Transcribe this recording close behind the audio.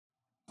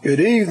Good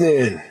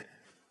evening.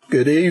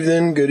 Good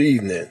evening. Good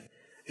evening.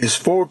 It's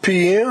 4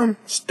 p.m.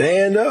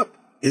 Stand up.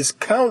 It's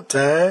count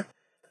time.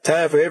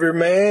 Time for every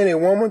man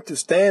and woman to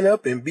stand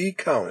up and be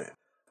counted.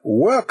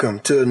 Welcome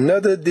to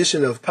another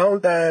edition of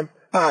Count Time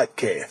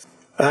Podcast.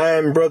 I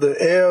am Brother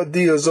L.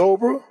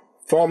 Diaz-Obra,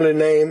 formerly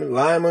named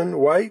Lyman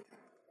White.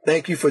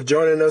 Thank you for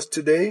joining us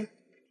today.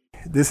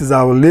 This is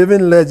our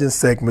Living Legend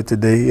segment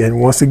today, and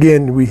once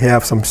again we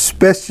have some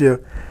special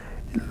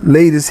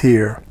ladies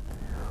here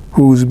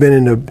who's been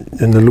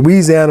in the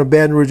Louisiana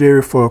Baton Rouge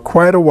area for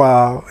quite a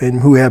while and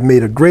who have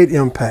made a great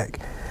impact.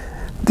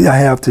 I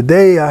have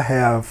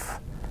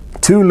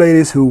two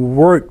ladies who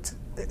worked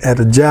at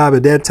a job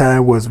at that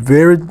time was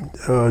very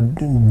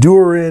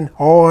enduring,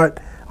 hard,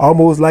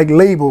 almost like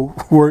labor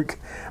work,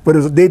 but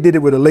they did it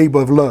with a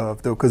labor of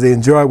love though, because they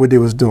enjoyed what they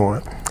was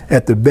doing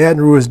at the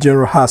Baton Rouge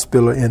General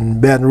Hospital in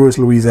Baton Rouge,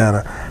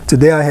 Louisiana.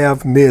 Today I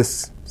have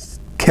Miss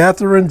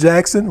Catherine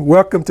Jackson.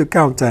 Welcome to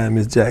Count Time,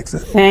 Ms. Jackson.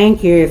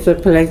 Thank you. It's a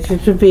pleasure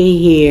to be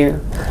here.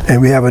 And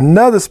we have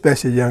another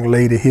special young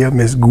lady here,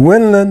 Miss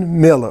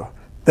Gwendolyn Miller.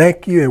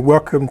 Thank you and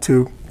welcome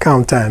to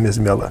Count Time, Ms.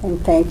 Miller.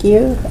 And thank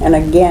you. And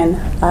again,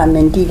 I'm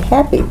indeed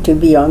happy to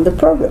be on the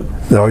program.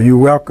 No, you're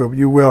welcome.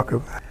 You're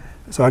welcome.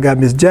 So I got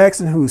Miss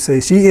Jackson who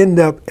says she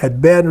ended up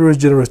at Baton Rouge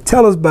General.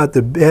 Tell us about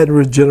the Baton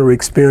Rouge General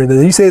experience.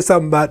 And you said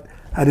something about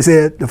how they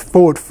said the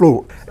forward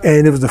floor.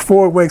 And it was the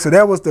forward wing. So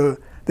that was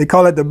they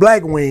call it the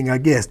black wing, I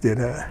guess,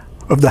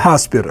 of the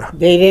hospital.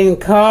 They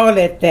didn't call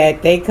it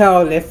that. They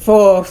called it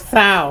Fourth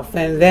South,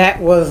 and that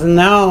was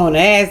known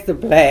as the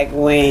black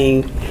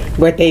wing,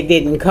 but they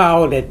didn't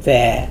call it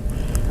that.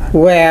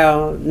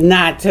 Well,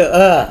 not to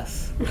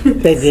us.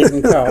 They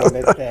didn't call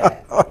it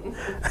that.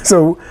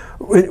 So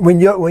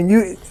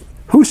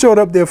who showed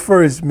up there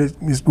first,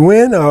 Miss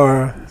Gwen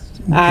or?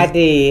 I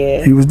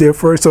did. He was there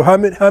first. So how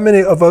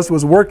many of us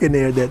was working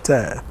there at that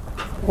time?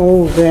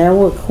 Oh, there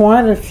were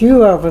quite a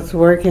few of us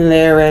working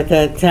there at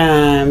that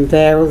time.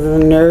 There was a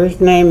nurse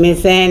named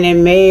Miss Annie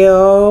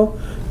Mayo,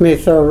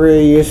 Miss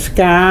Aurelia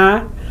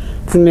Scott,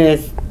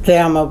 Miss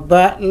Thelma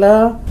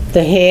Butler.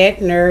 The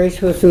head nurse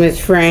was Miss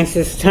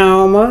Frances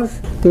Thomas,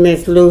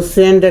 Miss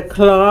Lucinda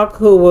Clark,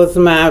 who was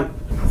my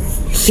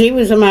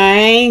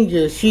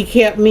angel. She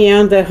kept me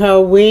under her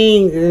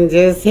wings and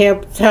just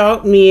helped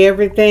taught me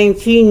everything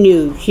she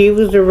knew. She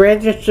was a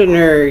registered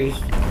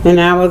nurse, and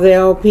I was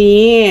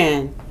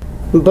LPN.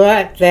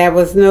 But there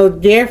was no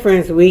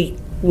difference. We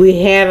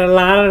had a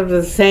lot of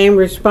the same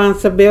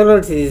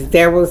responsibilities.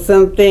 There were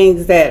some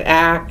things that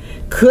I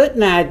could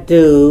not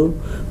do,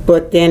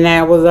 but then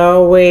I was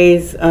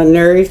always a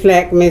nurse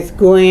like Miss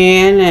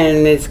Gwen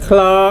and Miss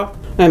Clark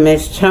and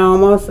Miss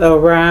Thomas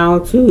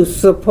around to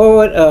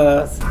support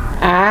us.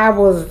 I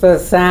was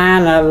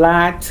assigned a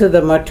lot to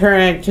the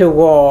maternity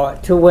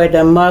ward, to where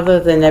the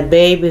mothers and the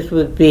babies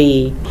would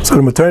be. So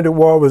the maternity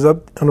ward was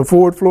up on the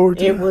fourth floor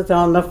too? It was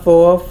on the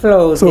fourth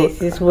floor. So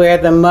this is where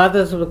the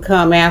mothers would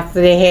come after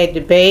they had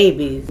the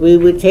babies. We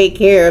would take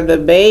care of the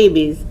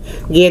babies,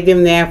 give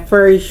them their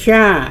first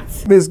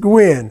shots. Miss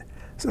Gwen,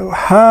 so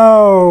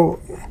how,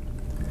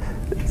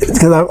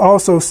 because I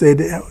also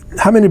said,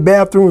 how many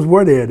bathrooms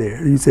were there?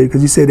 You said,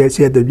 because you said that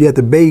you had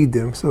to bathe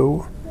them,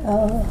 so.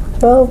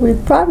 Well, we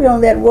probably on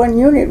that one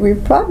unit, we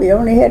probably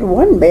only had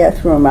one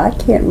bathroom. I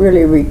can't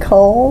really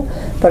recall,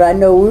 but I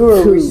know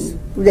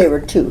they were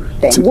two.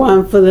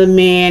 One for the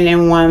men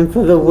and one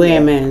for the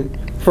women,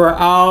 for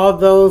all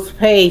those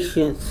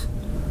patients.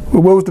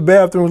 Well, where was the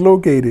bathrooms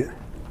located?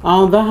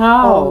 On the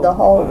hall. On the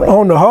hallway.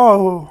 On the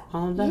hall?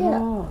 On the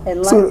hall.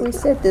 And like we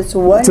said, this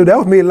one. So that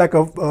was made like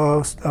a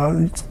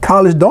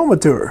college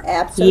dormitory.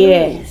 Absolutely.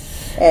 Yes.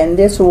 And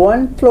this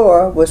one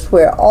floor was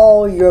where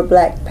all your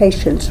black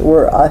patients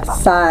were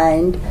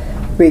assigned,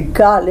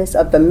 regardless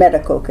of the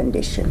medical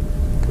condition.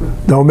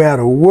 No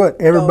matter what,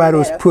 everybody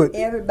was put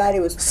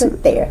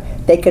there.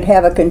 They could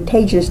have a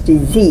contagious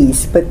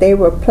disease, but they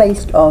were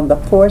placed on the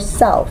Fourth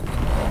South.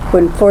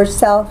 When Fourth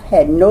South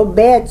had no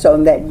beds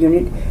on that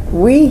unit,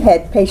 we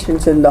had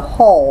patients in the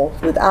hall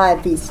with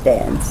IV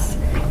stands.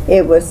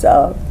 It was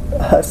a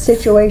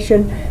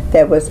situation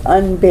that was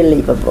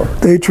unbelievable.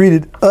 They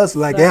treated us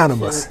like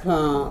animals.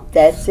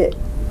 That's it.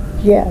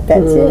 Yeah,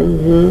 that's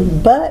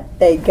it.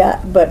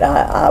 But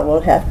I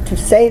will have to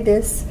say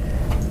this,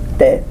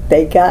 that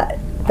they got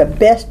the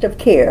best of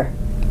care.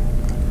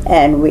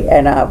 And we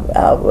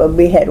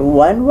had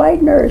one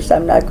white nurse,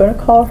 I'm not going to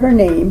call her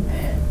name,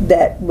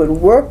 that would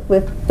work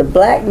with the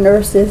black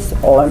nurses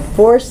on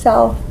 4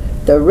 South.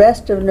 The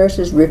rest of the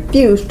nurses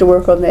refused to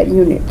work on that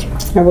unit.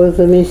 That was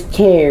a Miss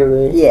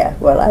Terry. Yeah,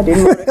 well, I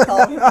didn't want to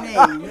call her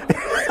name,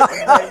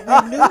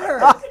 but we knew her.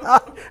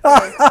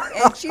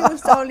 And she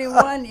was the only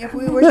one, if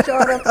we were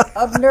short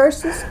of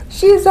nurses,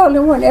 she was the only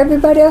one.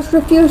 Everybody else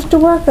refused to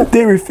work with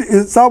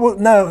her.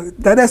 Now,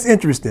 that's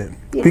interesting,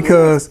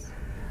 because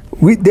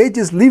they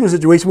just leave a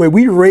situation where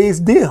we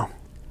raised them.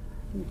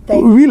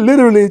 We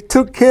literally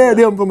took care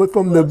of them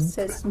from the.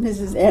 Since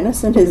Mrs.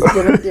 Anderson has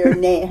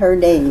given her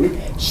name,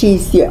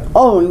 she's the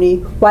only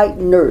white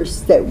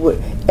nurse that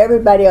would.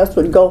 Everybody else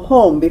would go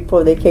home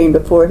before they came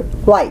before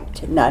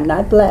white,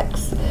 not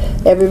blacks.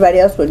 Everybody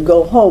else would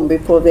go home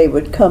before they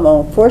would come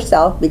on 4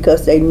 South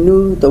because they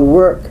knew the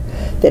work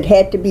that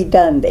had to be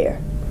done there.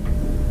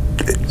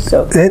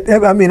 So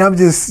I mean, I'm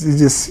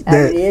just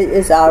that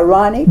it's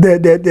ironic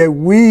that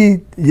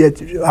we,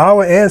 yet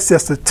our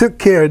ancestors took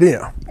care of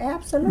them,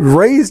 absolutely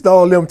raised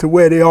all them to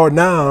where they are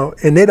now,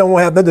 and they don't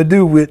have nothing to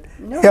do with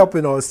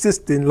helping or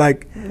assisting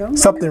like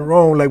something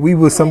wrong, like we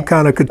was some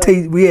kind of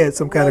we had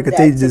some kind of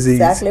contagious disease.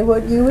 Exactly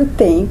what you would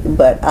think,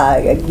 but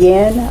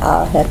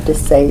I'll have to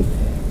say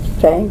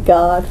thank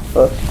God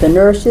for the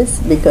nurses,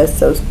 because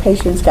those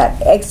patients got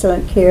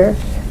excellent care.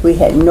 We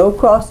had no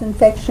cross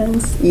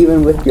infections,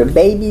 even with your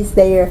babies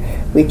there,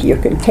 with your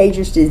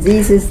contagious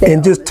diseases there.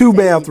 And just 2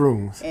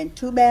 bathrooms. And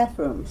 2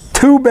 bathrooms.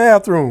 2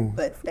 bathrooms.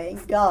 But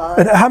thank God.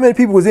 And how many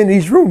people was in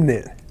each room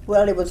then?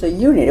 Well, it was a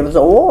unit. It was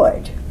a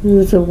ward. It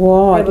was a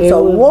ward. It was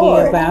a would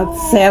ward. be about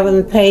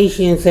 7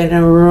 patients in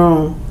a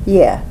room.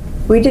 Yeah.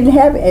 We didn't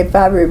have, if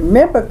I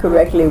remember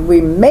correctly,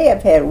 we may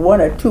have had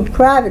 1 or 2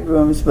 private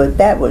rooms, but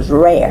that was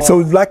rare. So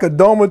like a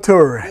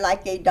dormitory.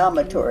 Like a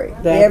dormitory.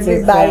 That's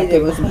Everybody exactly.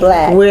 that was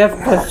black. With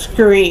the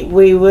screen,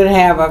 we would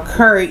have a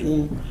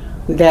curtain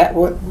that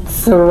would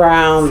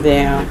surround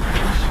them.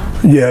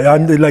 Yeah,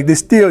 like they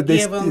still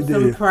Give them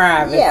some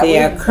privacy,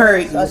 Yeah, a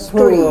curtain a pull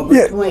screen.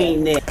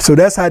 between them. So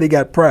that's how they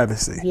got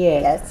privacy.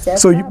 Yeah.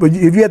 That's So, but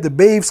if you had to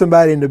bathe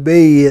somebody in the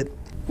bed,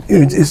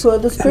 pull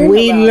the screen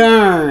We around.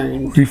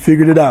 learned, we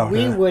figured it out.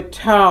 we huh? were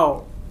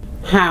taught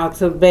how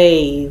to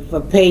bathe a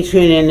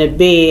patient in the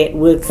bed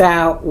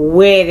without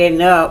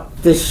wetting up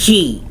the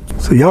sheet.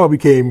 So y'all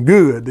became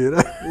good, did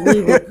I?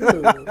 We were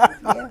good.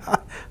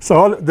 So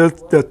all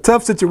the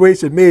tough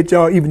situation made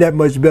y'all even that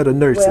much better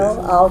nurses.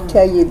 Well, I'll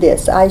tell you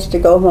this. I used to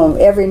go home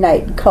every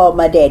night and call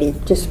my daddy,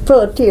 just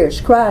full of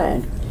tears,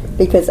 crying,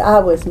 because I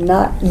was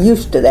not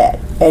used to that.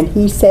 And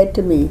he said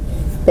to me,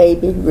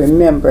 baby,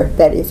 remember,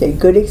 that is a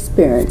good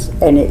experience,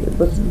 and it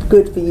was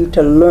good for you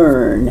to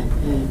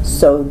learn.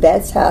 So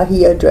that's how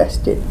he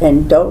addressed it.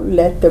 And don't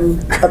let them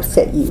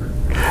upset you.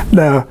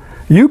 Now,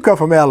 you come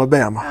from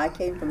Alabama. I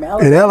came from And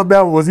Alabama.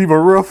 Alabama was even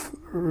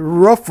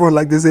rougher,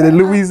 like they said in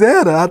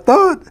Louisiana. I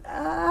thought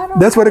I don't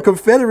that's where the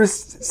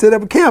Confederates set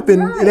up a camp in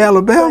But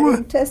Alabama.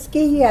 in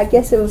Tuskegee, I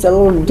guess it was a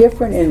little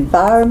different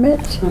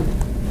environment.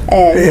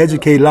 And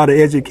A lot of I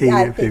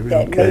educated think people.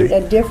 that made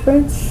Okay. a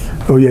difference.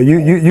 Oh yeah,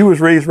 you was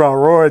raised around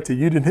royalty.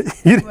 You didn't.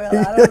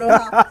 Well, I don't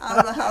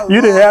know how You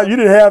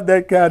didn't have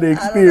that kind of I don't know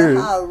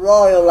experience. how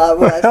royal I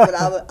was, but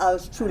I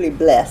was truly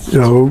blessed.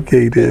 Oh,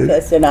 okay then.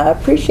 And I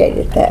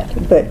appreciated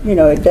that. But, you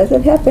know, it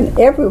doesn't happen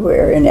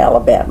everywhere in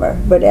Alabama.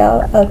 But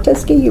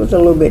Tuskegee was a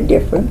little bit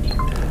different.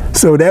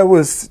 So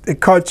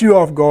it caught you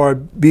off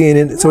guard being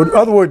in. So in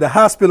other words, the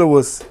hospital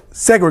was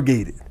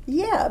segregated,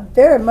 Yeah,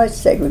 very much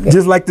segregated.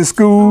 just like the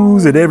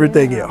schools and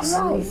everything else.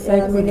 Right.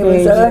 And I mean, it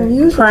was an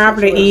unusual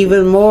Probably situation.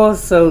 even more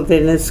so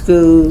than the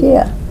school.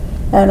 Yeah.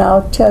 And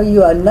I'll tell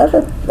you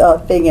another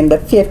thing in the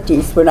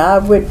 50s. When I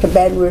went to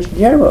Baton Rouge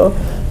General,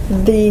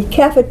 the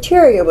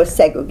cafeteria was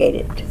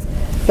segregated.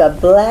 The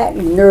black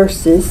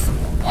nurses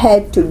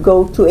had to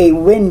go to a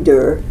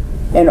window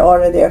and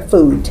order their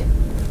food.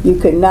 You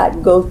could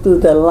not go through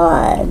the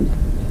line.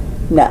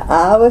 Now,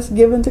 I was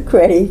given the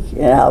credit,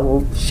 and I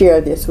will share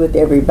this with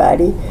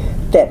everybody,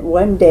 that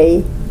one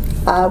day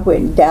I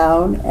went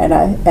down, and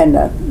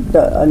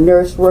a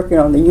nurse working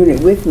on the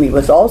unit with me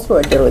was also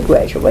a Dillard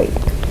graduate.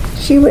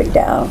 She went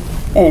down,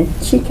 and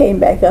she came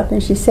back up,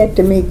 and she said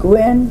to me,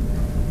 Gwen,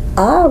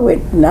 I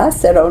went and I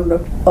sat on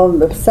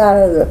the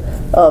side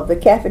of the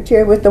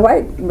cafeteria with the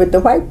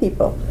white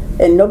people,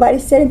 and nobody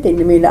said anything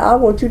to me. Now I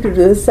want you to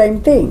do the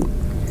same thing.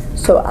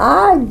 So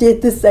I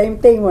did the same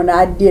thing when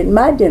I did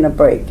my dinner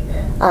break.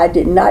 I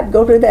did not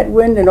go to that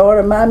window and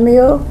order my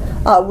meal.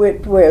 I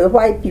went where the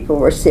white people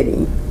were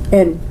sitting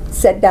and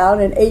sat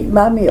down and ate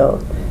my meal.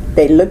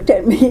 They looked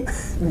at me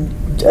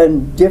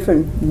in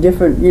different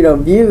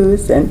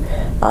views, and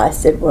I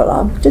said, well,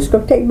 I'm just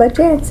going to take my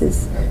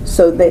chances.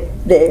 So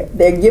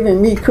they're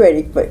giving me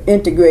credit for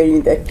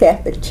integrating the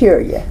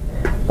cafeteria.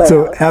 But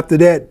So after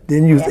that,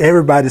 then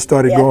everybody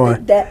started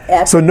going.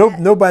 So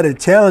nobody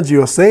challenged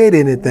you or said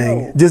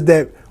anything. No. Just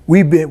that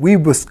we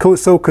was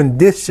so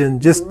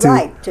conditioned just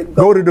to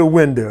go to the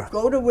window.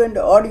 Go to the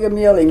window, order your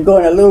meal, and go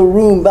in a little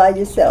room by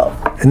yourself.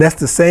 And that's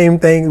the same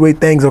thing way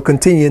things are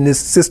continuing in this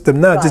system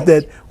now. Just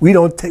Right.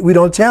 that we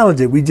don't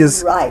challenge it. We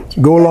just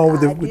go along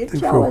with I the did flow.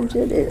 challenge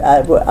it.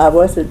 I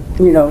wasn't,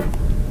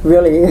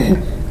 really,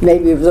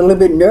 maybe I was a little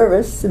bit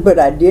nervous, but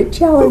I did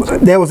challenge it.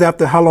 That was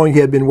after how long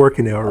you had been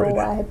working there already,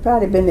 I had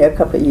probably been there a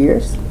couple of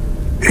years.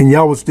 and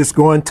y'all was just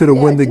going to the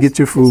window to get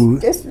your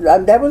food.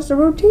 That was the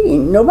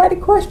routine. Nobody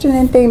questioned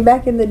anything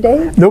back in the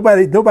day.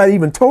 Nobody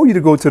even told you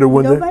to go to the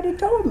window. Nobody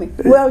told me.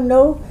 Well,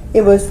 no,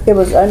 it was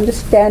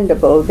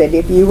understandable that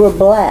if you were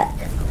black,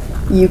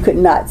 you could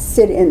not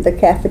sit in the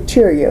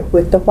cafeteria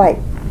with your white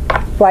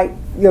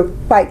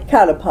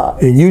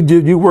counterpart. And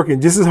you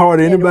working just as hard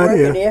as And anybody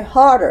working else. there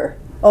harder.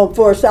 On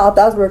 4 South,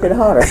 I was working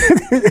harder.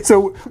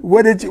 So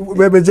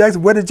Ms.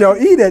 Jackson, what did y'all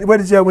eat at? What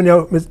did y'all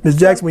Ms.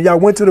 Jackson, when y'all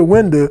went to the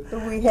window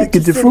We to had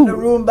get to your sit in the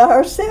food? room by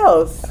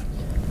ourselves.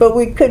 but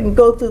we couldn't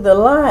go through the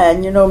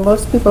line. You know,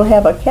 most people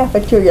have a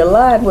cafeteria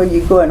line where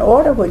you go and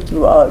order what you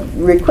want,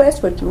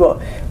 request what you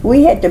want.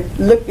 We had to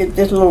look at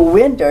this little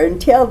window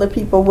and tell the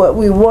people what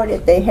we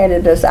wanted. They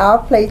handed us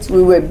our plates.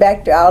 We went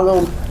back to our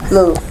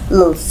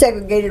little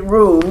segregated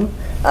room.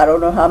 I don't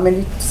know how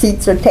many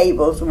seats or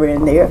tables were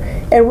in there,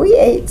 and we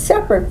ate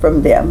separate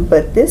from them.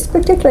 But this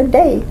particular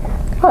day,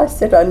 I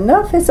said,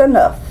 enough is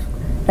enough.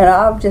 And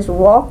I just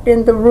walked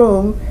in the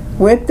room,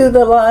 went through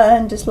the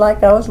line just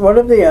like I was one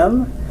of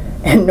them,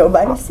 and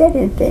nobody said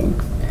anything.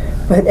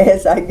 But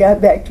as I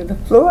got back to the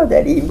floor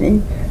that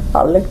evening,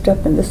 I looked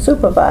up and the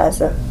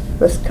supervisor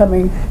was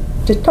coming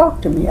to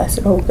talk to me. I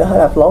said, oh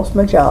God, I've lost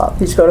my job.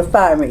 He's going to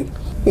fire me.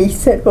 He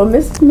said, well,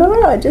 Mrs.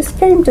 Miller, I just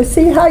came to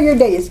see how your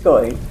day is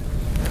going.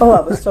 Oh,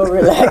 I was so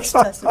relaxed.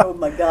 I said, oh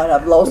my God,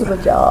 I've lost my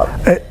job.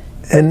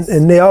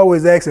 And they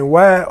always asking,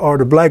 why are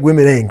the black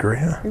women angry?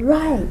 Huh?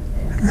 Right.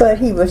 But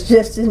he was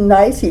just as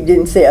nice. He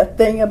didn't say a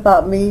thing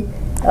about me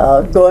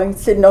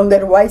sitting on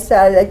that white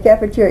side of that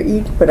cafeteria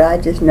eating. But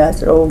I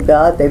said, oh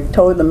God, they've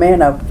told the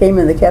man I came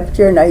in the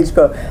cafeteria, now he's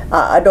going,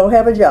 I don't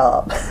have a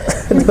job.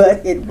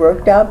 But it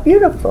worked out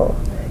beautiful.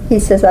 He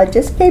says, I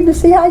just came to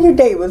see how your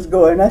day was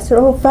going. I said,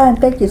 oh, fine,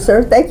 thank you,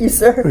 sir. Thank you,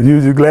 sir.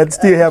 You're glad to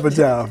still have a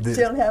job then.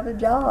 Still have a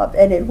job,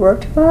 and it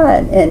worked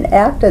fine. And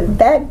after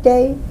that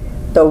day,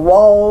 the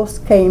walls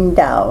came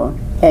down,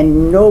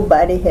 and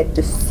nobody had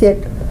to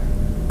sit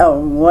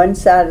on one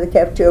side of the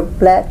cafeteria.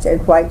 Blacks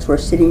and whites were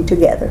sitting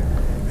together.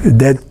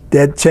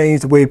 That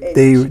changed the way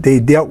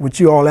they dealt with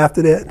you all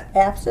after that?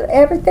 Absolutely.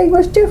 Everything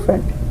was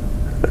different.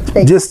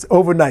 Just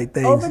overnight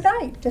things?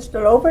 Overnight. Just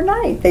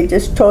overnight. They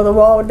just tore the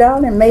wall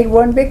down and made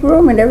one big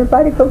room, and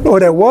everybody could Oh,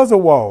 there was a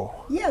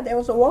wall? Yeah, there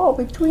was a wall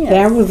between us.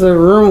 There was a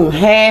room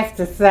half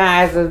the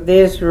size of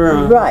this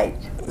room. Right.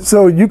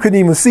 So you couldn't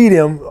even see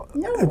them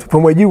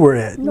from where you were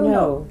at?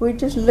 No. We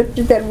just looked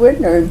at that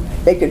window, and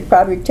they could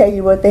probably tell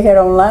you what they had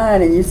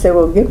online, and you said,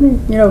 well, give me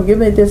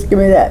this, give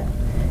me that.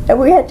 And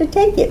we had to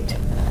take it.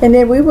 And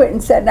then we went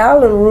and sat in our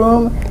little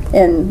room,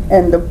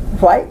 and the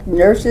white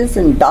nurses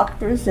and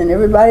doctors and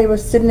everybody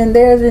was sitting in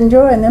there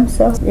enjoying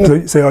themselves.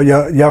 So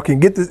y'all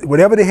can get this,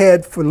 whatever they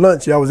had for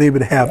lunch, y'all was able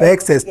to have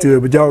access to it,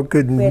 but y'all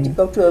couldn't. We had to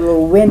go to a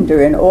little window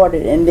and order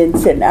it, and then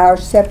sit in our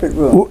separate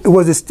room.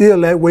 Was it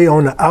still that way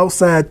on the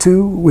outside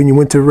too, when you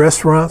went to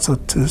restaurants or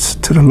to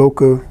the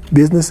local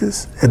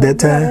businesses at that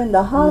time? In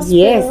the hospital.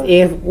 Yes,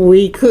 if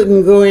we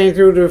couldn't go in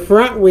through the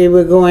front, we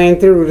were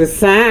going through the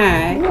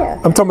side. Yeah.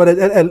 I'm talking about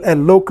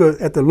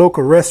at the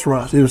local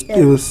restaurants. It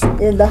was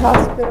in the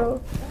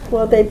hospital.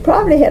 Well, they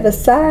probably had a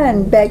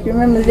sign back. You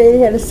remember they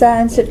had a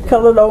sign that said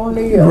colored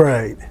only or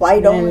right.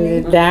 white only.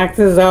 And the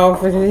doctor's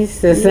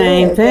offices, the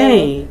same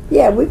thing.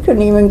 We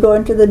couldn't even go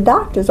into the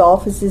doctor's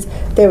offices.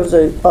 There was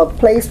a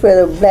place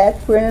where the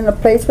blacks went in and a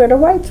place where the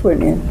whites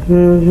went in.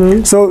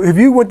 Mm-hmm. So if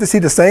you went to see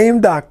the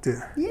same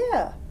doctor.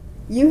 Yeah.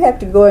 You have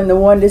to go in the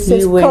one that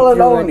says colored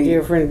only. You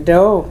went through a different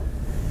door.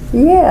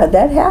 Yeah,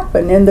 that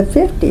happened in the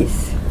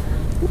 50s.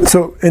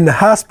 So in the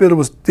hospital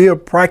was still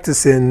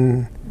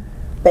practicing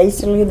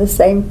basically the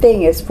same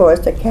thing as far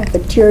as the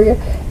cafeteria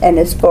and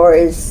as far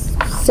as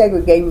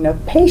segregating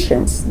of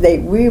patients.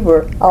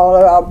 All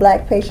of our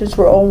black patients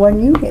were on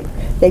one unit.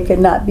 They could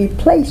not be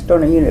placed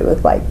on a unit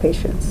with white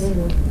patients.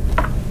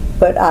 Mm-hmm.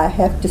 But I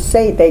have to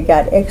say they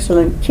got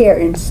excellent care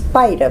in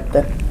spite of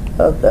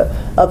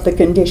the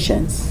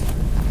conditions.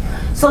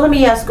 So let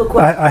me ask a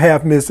question. I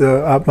have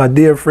my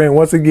dear friend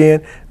once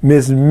again,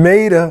 Miss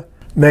Maida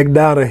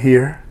McDonough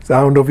here. So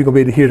I don't know if you're going to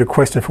be able to hear the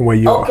question from where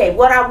you are. Okay,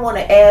 what I want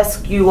to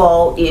ask you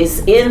all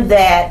is, in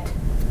that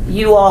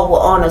you all were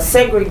on a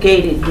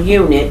segregated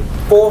unit,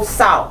 full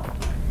South,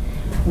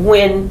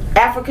 when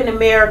African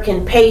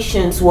American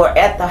patients were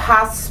at the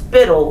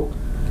hospital,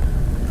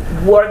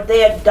 were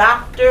their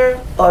doctor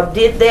or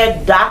did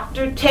their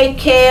doctor take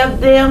care of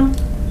them?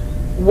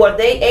 Were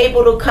they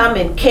able to come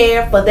and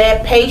care for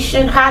their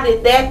patient? How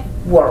did that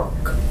work?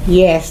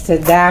 Yes, the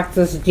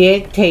doctors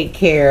did take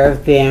care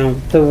of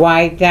them. The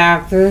white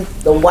doctors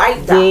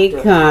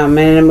did come,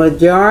 and the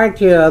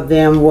majority of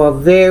them were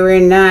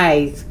very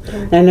nice,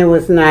 and it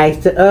was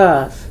nice to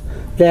us.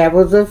 There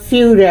was a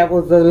few that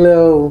was a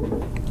little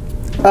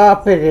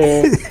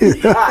uppity.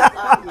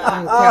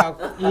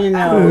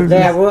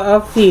 There were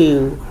a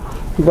few.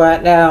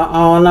 But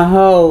on the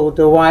whole,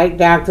 the white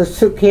doctors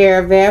took care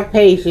of their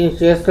patients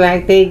just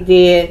like they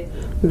did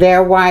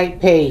their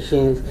white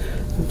patients.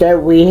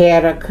 That we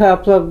had a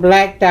couple of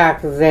black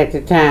doctors at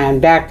the time.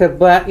 Dr.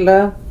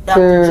 Butler.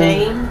 Dr.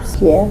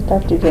 James? Yeah,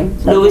 Dr.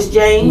 James. Louis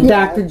James?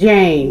 Dr.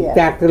 James. Yeah.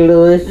 Dr.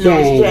 Louis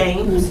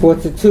James.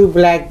 Was the two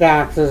black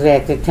doctors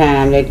at the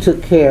time that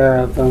took care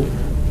of them.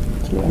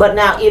 Yeah. But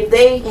now, if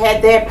they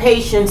had their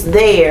patients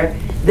there,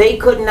 they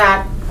could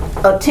not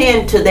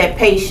attend to their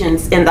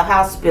patients in the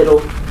hospital.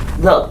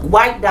 The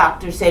white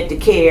doctors had to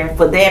care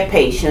for their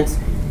patients,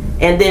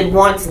 and then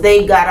once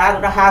they got out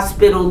of the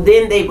hospital,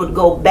 then they would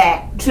go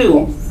back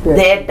to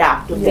their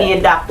doctor,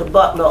 being Dr.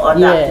 Butler or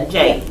Dr.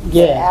 James.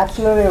 Yeah,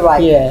 absolutely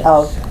right. Yes.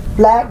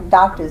 black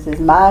doctors, is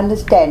my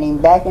understanding,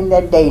 back in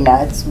that day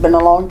now, it's been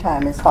a long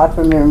time, it's hard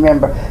for me to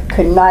remember,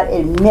 could not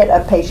admit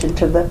a patient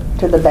to the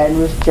Baton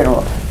Rouge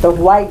General. The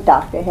white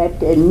doctor had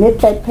to admit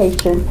that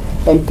patient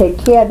and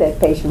take care of that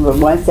patient, but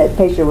once that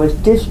patient was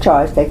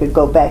discharged, they could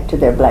go back to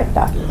their black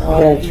doctor.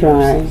 That's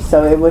right.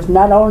 So it was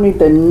not only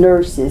the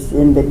nurses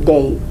in the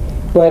day,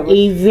 But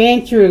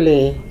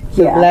eventually,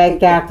 the Yeah, I black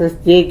think that- doctors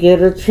did get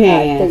a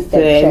chance that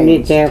to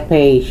admit changed. their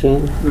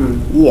patient.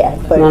 yeah,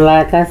 but Well,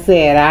 like I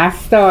said, I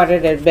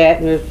started at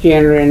Baton Rouge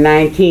General in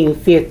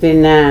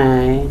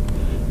 1959,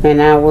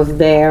 and I was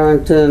there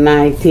until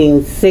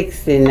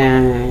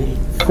 1969.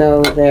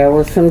 So there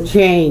were some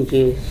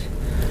changes.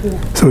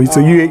 So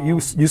you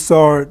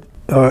saw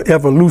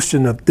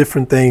evolution of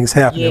different things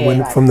happening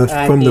Yeah, from the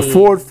I from the did.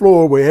 fourth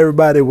floor where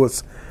everybody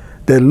was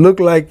that looked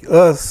like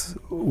us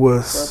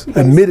was placed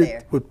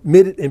admitted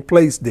there. and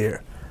placed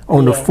there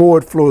on the Yeah.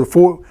 fourth floor.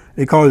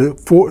 They call it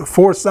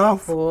four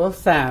south, Full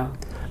South.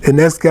 and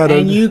that's got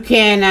And you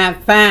cannot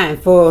find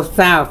Full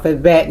South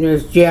at Baton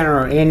Rouge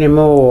General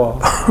anymore.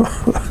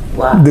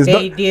 Wow.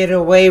 They did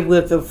away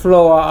with the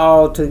floor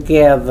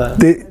altogether.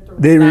 they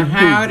Now, removed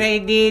how it. they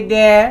did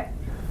that?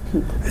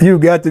 You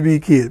got to be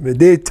kidding me.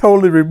 They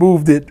totally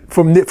removed it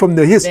from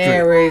the history.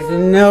 There is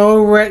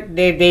no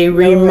they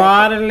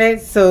remodel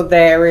it, so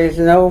there is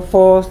no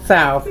Full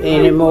South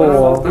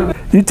anymore.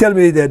 You tell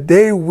me that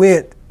they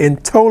went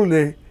and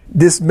totally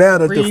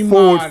dismantled the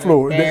fourth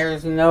floor.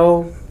 There's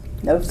no.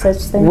 no such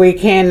thing. We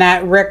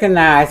cannot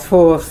recognize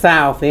Full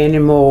South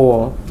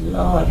anymore.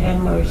 Lord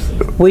have mercy.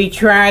 We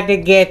tried to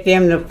get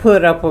them to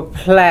put up a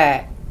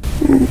plaque.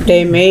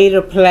 They made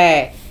a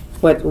plaque,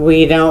 but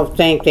we don't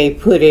think they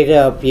put it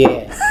up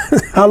yet.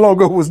 How long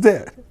ago was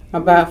that?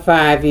 About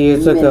 5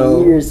 years Many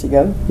ago, years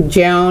ago.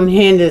 Joan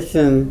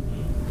Henderson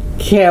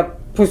kept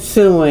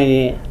pursuing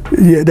it.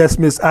 Yeah, that's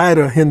Miss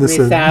Ida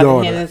Henderson's Miss Ida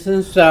daughter.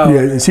 Henderson's daughter.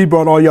 Yeah, and she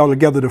brought all y'all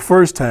together the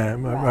first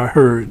time, I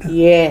heard.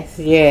 Yes,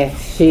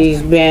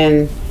 she's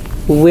been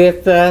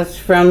with us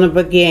from the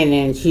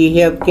beginning. She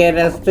helped get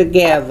us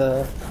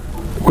together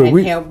Well,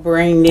 and help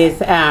bring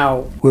this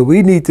out.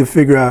 we need to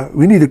figure out,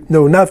 we need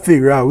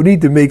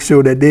to make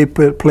sure that they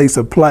place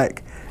a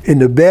plaque in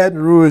the Baton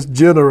Rouge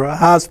General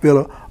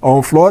Hospital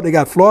on Florida. They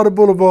got Florida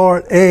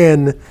Boulevard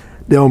and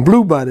they're on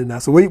Bluebonnet now.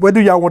 So where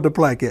do y'all want the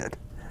plaque at?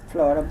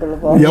 Florida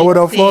Boulevard. Y'all want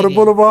on Florida City.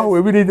 Boulevard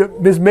where we need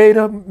Miss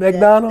Maida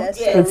McDonald that's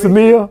and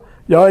Samia?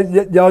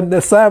 Y'all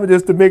assignment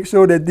is to make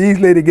sure that these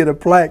ladies get a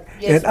plaque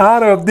in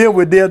honor of them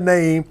with their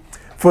name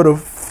for the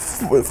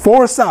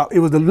 4 South. It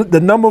was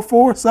the number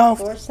 4 South?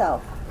 4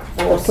 South.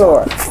 The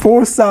floor.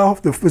 4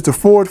 South, it's the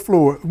fourth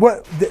floor.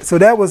 So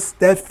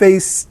that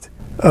faced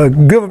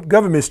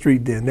Government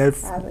Street then.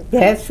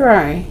 That's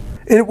right.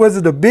 It was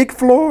it a big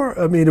floor?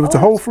 I mean, it was the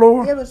whole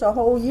floor? It was a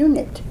whole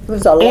unit. It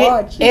was a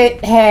large unit.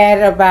 It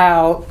had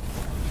about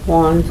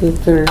 1, 2,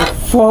 3,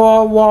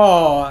 4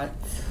 wards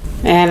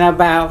and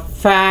about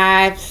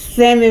 5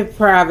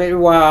 semi-private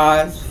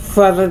wards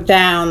further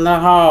down the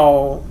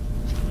hall.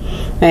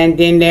 And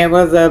then there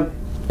was a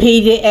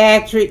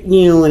pediatric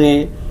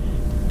unit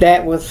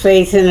that was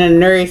facing a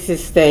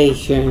nurse's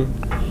station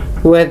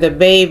where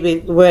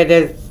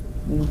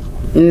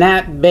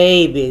not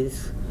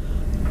babies,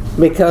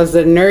 because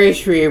the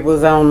nursery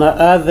was on the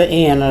other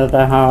end of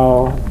the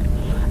hall.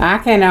 I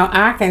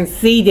can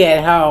see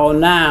that hall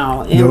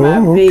now in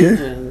my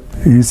vision.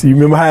 You see,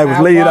 remember how it was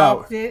laid out?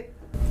 walked it.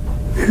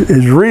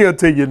 It's real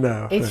to you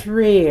now. It's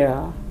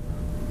real.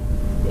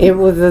 It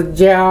was a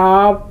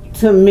job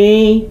to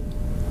me.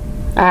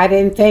 I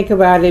didn't think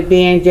about it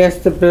being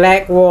just a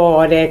black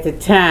ward at the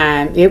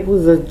time. It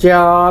was a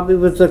job, it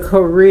was a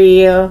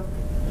career,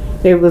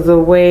 it was a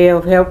way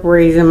of help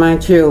raising my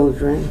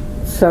children.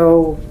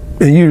 So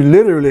And you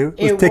literally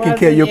was taking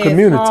care of your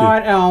community. it wasn't as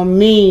hard on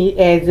me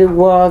as it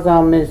was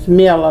on Miss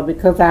Miller,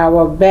 because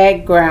our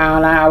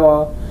background,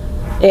 our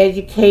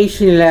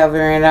education level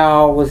and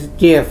all was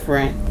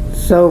different.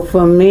 So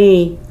for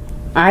me,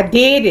 I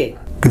did it.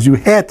 Because you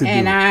had to do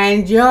And it. I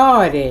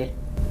enjoyed it.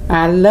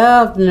 I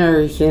loved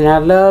nursing. I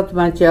loved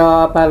my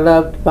job. I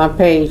loved my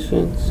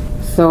patients.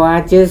 So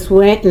I just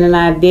went and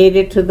I did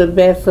it to the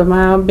best of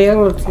my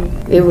ability.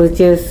 It was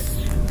just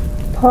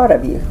Part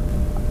of you.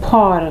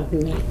 part of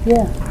me.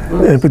 Yeah.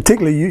 And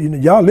particularly,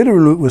 y'all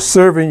literally was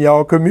serving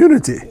y'all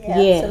community.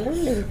 Yes.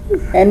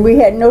 Absolutely. And we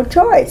had no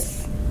choice.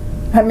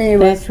 I mean,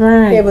 That's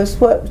right. it was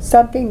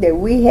something that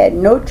we had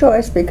no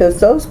choice,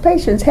 because those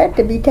patients had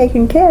to be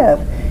taken care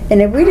of.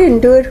 And if we didn't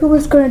do it, who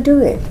was going to do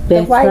it? The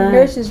That's white right.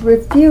 nurses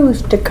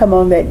refused to come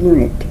on that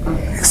unit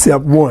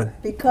Except one.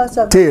 because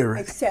of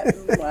Terry. Except,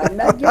 well, I'm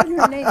not giving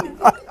her name,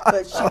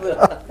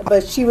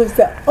 but she was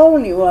the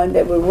only one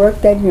that would work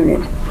that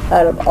unit.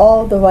 Out of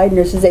all the white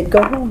nurses, they'd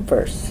go home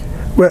first.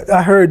 Well,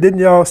 I heard, didn't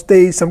y'all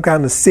stage some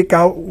kind of sick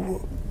out?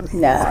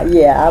 Nah,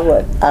 yeah,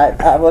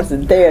 I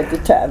wasn't there at the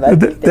time. I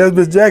think That's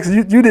Miss Jackson.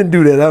 You didn't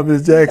do that, huh,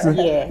 Miss Jackson?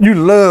 Yeah. You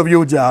love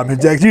your job, Miss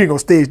Jackson. You ain't gonna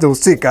stage no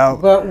sick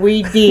out. But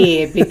we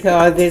did,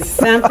 because if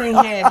something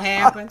had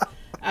happened,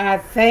 I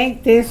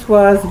think this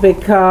was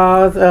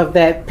because of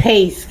that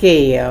pay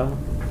scale.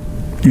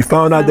 You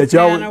found out that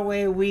Kind of y'all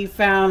way we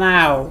found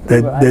out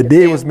that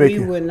they was we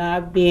making, were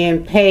not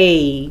being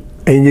paid.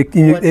 and what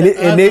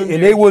the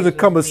they other wasn't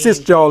come nurses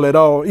assist y'all at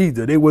all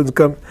either. They wouldn't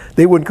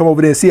come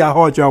over there and see how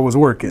hard y'all was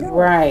working.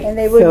 Right. And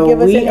they wouldn't so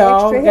give us we any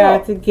all extra got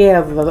help.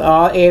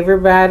 together,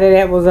 everybody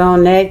that was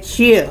on that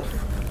shift.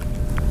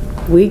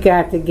 We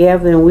got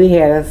together and we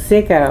had a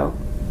sick out.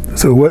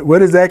 So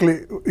what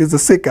exactly is a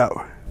sick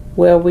out?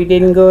 Well, we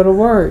didn't go to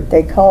work.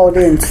 They called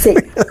in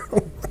sick.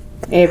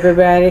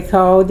 Everybody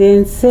called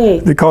in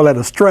sick. They call that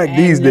a strike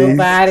these And days.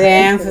 nobody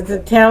answered the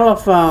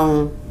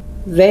telephone.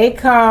 They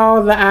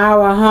called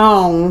our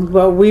home,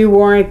 but we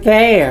weren't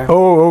there.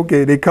 Oh,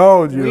 okay. They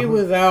called you. We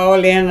was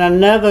all in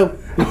another.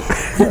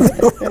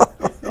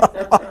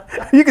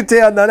 You can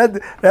tell now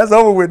that's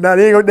over with. Now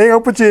they ain't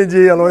gonna put you in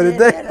jail or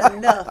anything.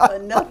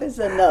 Enough is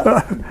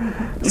enough.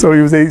 So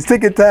he was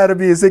sick and tired of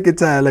being sick and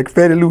tired, like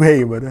Fannie Lou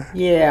Hamer.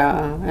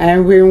 Yeah,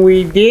 and when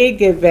we did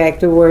get back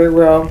to work,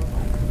 well,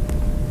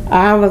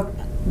 I was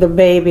the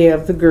baby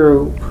of the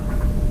group.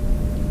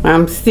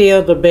 I'm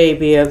still the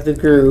baby of the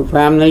group.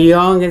 I'm the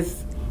youngest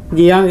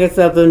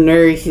of the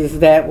nurses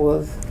that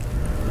was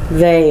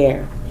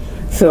there.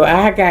 So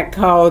I got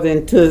called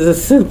into the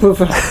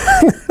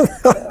supervisor.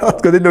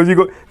 Because they know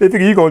they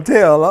figure you gonna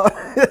tell. Huh?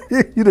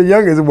 You the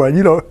youngest one.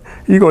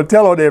 You gonna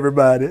tell on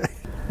everybody.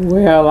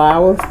 Well, I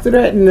was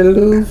threatened to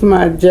lose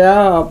my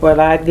job, but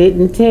I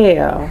didn't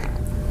tell.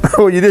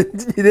 Oh, you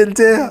didn't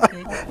tell.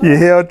 You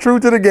held true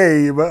to the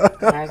game. Huh?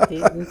 I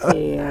didn't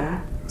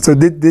tell. So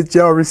did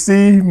y'all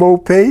receive more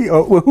pay?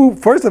 Or, well, who?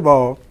 First of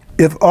all,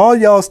 if all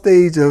y'all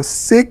stayed your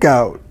sick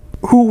out,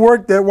 who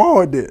worked that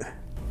ward then?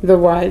 The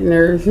white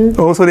nurses.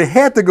 Oh, so they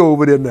had to go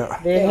over there now.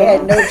 They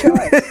had no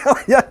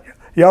choice.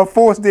 Y'all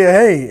forced their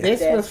hand.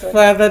 This was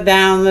further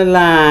down the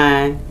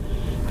line.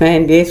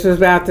 And this was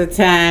about the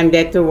time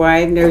that the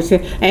white nurses,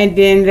 and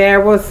then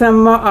there was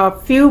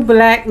a few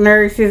black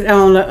nurses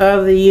on the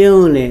other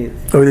unit.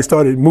 So they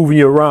started moving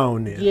you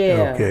around then.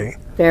 Yeah. Okay.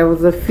 There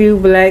was a few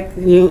black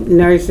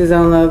nurses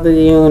on the other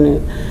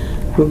unit.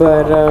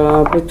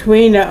 But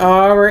between the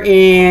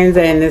RNs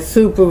and the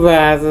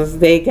supervisors,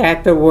 they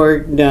got the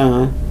work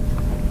done.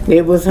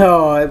 It was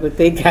hard, but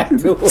they got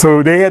to work.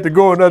 So they had to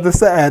go on the other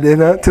side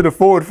and to the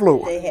fourth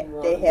floor. They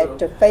had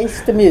to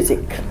face the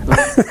music.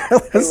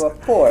 They were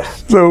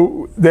forced.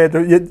 So that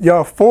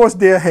y'all forced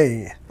their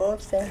hand.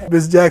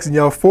 Miss Jackson,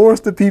 y'all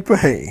forced the people's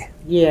hand.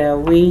 Yeah,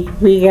 we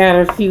got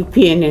a few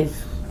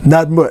pennies.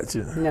 Not much.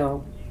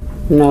 No,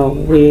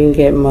 we didn't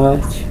get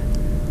much.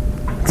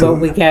 So,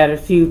 but we got a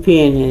few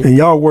pennies. And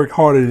y'all worked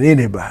harder than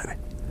anybody.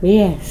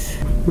 Yes,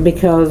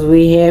 because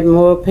we had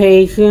more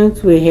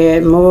patients, we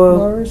had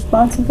more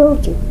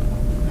responsibility.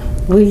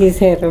 We just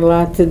had a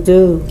lot to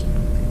do.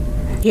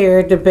 Care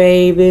of the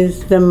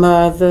babies, the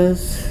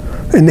mothers.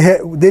 And they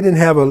didn't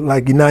have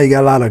now you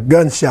got a lot of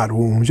gunshot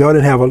wounds. Y'all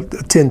didn't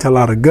attend to a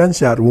lot of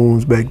gunshot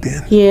wounds back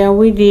then. Yeah,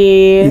 we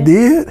did.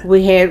 You did?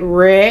 We had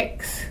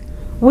wrecks.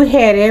 We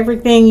had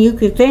everything you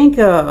could think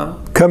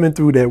of. Coming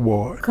through that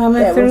ward.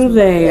 Coming through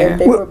there.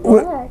 They were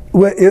black.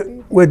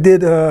 What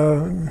did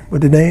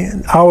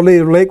Our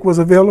Lady Lake was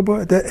available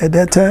at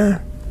that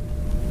time?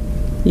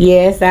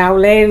 Yes, Our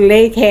Lady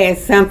Lake had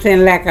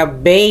something like a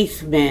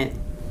basement.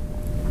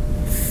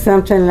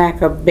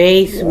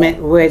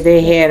 Where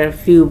they had a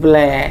few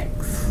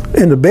blacks.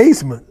 In the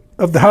basement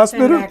of the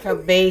hospital? Like a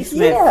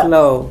basement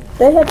floor.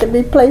 They had to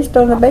be placed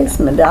on the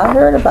basement. I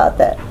heard about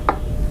that.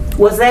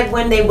 Was that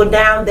when they were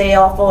down there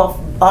off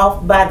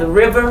by the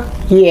river?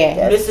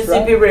 Yeah.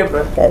 Mississippi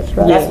River. That's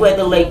right. That's where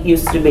the lake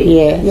used to be.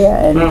 Yeah.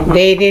 Yeah, and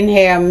They didn't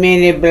have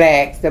many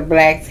blacks. The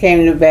blacks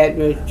came to Baton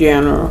Rouge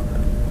General.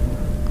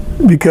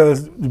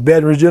 Because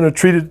Baton Rouge General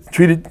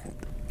treated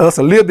us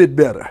a little bit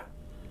better.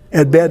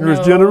 At Baton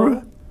Rouge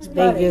General?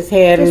 They just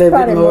had a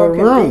little bit more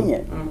room.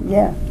 Convenient.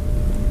 Yeah.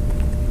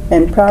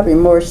 And probably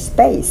more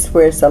space,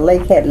 whereas the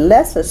lake had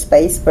lesser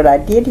space, but I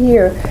did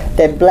hear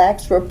that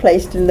blacks were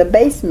placed in the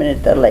basement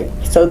at the lake.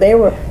 So they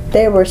were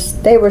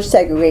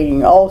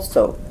segregating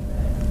also,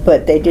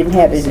 but they didn't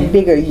have as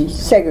big a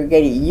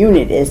segregated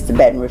unit as the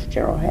Baton Rouge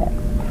General had.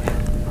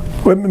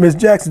 Well, Ms.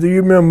 Jackson, do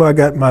you remember I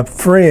got my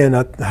friend,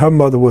 her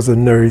mother was a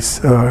nurse,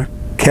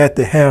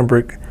 Kathy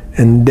Hambrick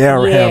and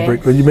Darrell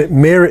Hambrick. You met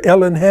Mary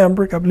Ellen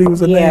Hambrick, I believe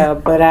was her name? Yeah,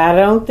 but I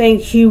don't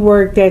think she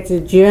worked at the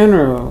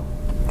General.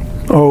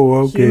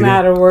 Oh, okay. She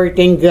might have worked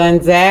in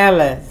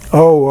Gonzales.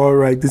 Oh, all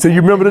right. So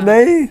you remember the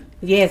name?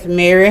 Yes,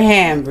 Mary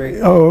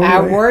Hambrick. Oh, I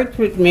right. worked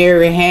with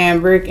Mary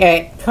Hambrick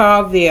at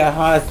Carville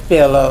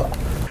Hospital.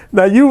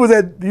 Now you was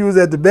at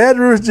the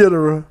Baton Rouge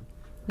General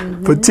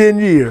for 10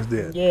 years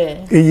then.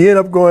 Yeah. And you end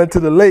up going to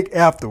the lake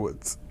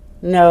afterwards.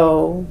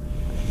 No.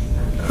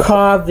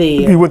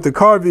 Carville. You went to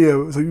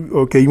Carville. So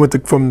you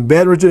went from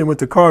Baton Rouge and went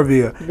to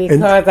Carville.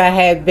 Because I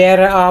had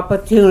better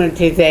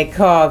opportunities at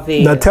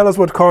Carville. Now tell us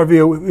what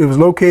Carville, it was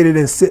located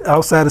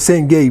outside of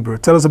St. Gabriel.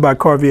 Tell us about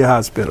Carville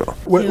Hospital.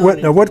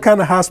 What kind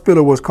of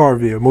hospital was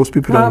Carville? Most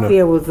people don't know.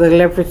 Carville was a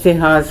leprosy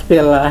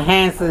hospital, a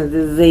Hansen's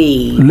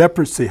disease.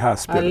 Leprosy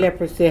hospital. A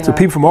leprosy So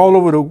people from all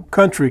over the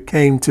country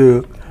came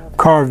to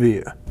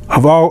Carville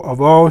Of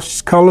all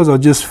colors, or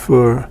just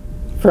for?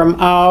 From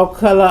all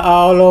color,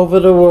 all over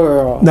the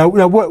world. Now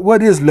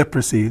what is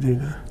leprosy? Do you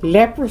know?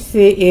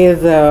 Leprosy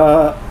is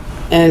a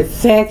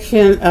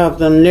infection of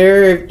the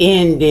nerve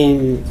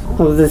endings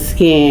of the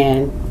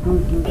skin.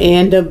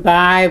 In the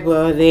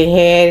Bible, they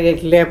had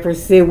it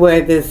leprosy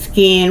where the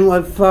skin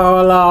would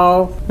fall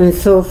off and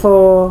so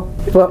forth.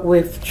 But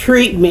with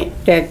treatment,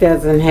 that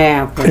doesn't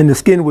happen. And the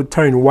skin would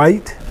turn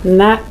white?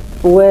 Not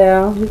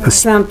well.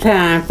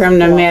 Sometimes from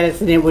the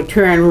medicine, it would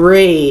turn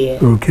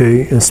red.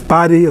 Okay, and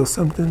spotty or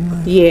something?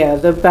 Yeah,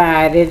 the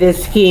body, the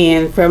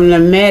skin from the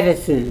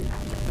medicine.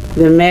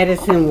 The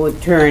medicine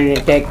would turn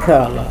it that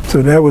color.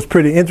 So that was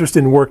pretty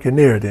interesting working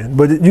there then.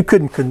 But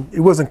it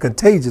wasn't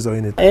contagious or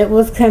anything. It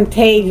was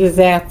contagious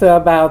after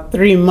about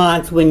 3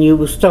 months when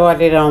you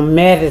started on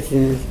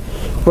medicines.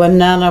 But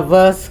none of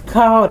us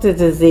caught the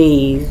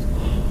disease.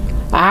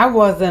 I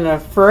wasn't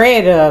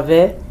afraid of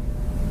it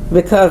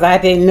because I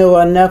didn't know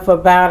enough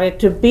about it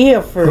to be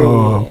afraid.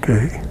 Oh,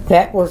 okay.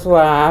 That was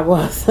why I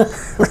wasn't.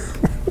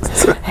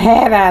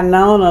 Had I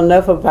known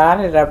enough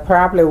about it, I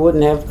probably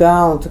wouldn't have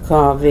gone to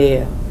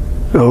Carville.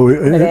 Oh,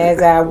 But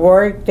as I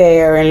worked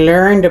there and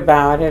learned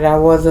about it, I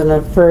wasn't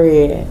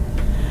afraid.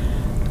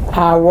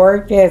 I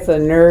worked as a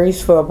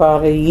nurse for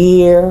about a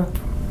year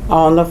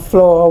on the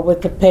floor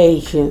with the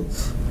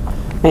patients.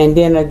 And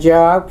then a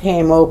job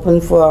came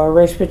open for a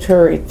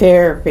respiratory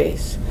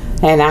therapist.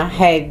 And I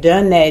had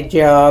done that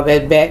job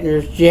at Baton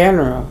Rouge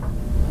General.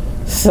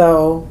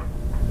 So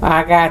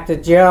I got the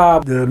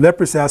job. The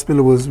leprosy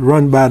hospital was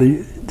run by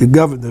the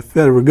government, the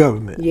federal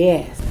government.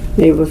 Yes,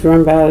 it was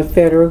run by the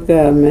federal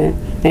government,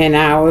 and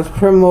I was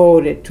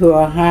promoted to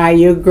a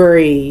higher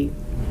grade.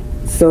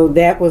 So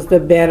that was the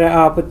better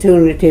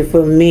opportunity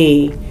for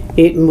me.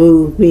 It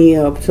moved me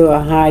up to a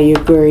higher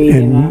grade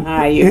and a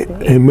higher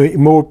pay. And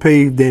more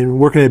paid than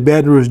working at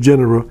Baton Rouge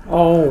General.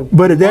 Oh,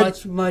 but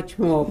much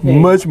more paid.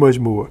 Much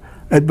more.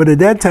 But at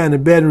that time, the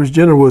Baton Rouge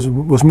General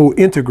was more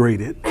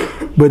integrated.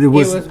 But it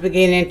was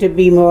beginning to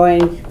be more,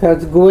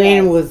 because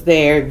Gwen was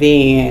there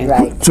then.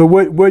 Right. So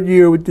what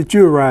year did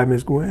you arrive,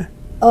 Miss Gwen?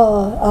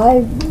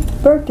 I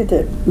worked at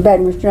the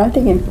Baton Rouge General, I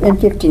think in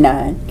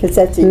 59, because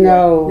that's a year.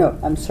 No,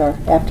 I'm sorry,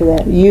 after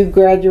that. You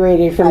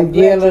graduated from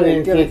Dillard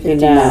in graduated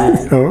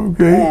 59. Oh,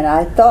 okay. And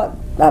I thought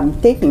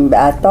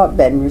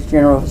Baton Rouge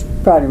General was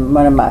probably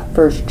one of my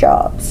first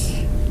jobs.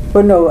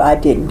 Well, no, I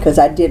didn't, because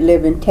I did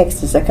live in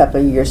Texas a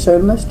couple of years, so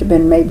it must have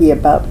been maybe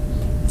about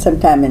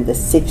sometime in the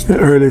 60s. The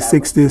early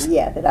 60s?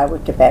 Yeah, that I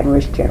went to Baton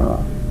Rouge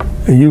General.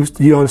 And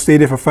you only stayed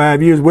there for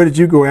 5 years? Where did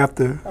you go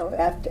after? Oh,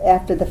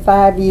 after the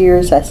 5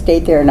 years, I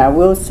stayed there, and I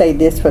will say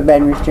this for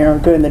Baton Rouge General.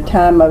 During the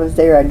time I was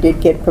there, I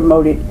did get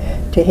promoted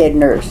to head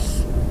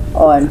nurse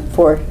on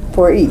 4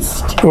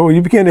 East. Oh,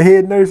 you became the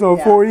head nurse on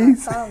 4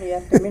 East? Finally,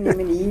 after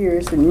many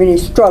years and many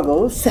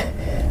struggles,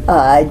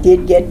 I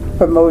did get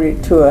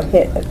promoted to a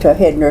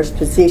head nurse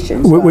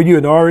position. So were you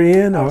an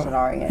RN? I was an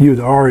RN. You were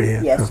the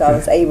RN. Yes, okay. so I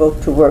was able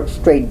to work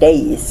straight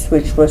days,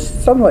 which was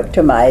somewhat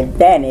to my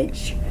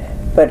advantage.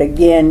 But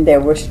again, there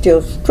were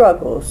still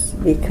struggles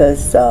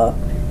because,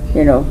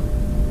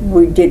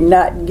 we did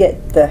not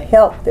get the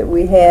help that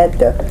we had.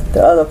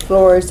 The other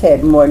floors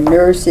had more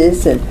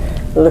nurses, and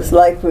it looks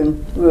like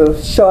when we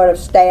were short of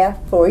staff,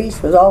 4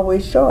 East was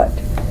always short.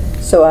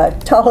 So I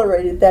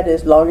tolerated that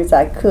as long as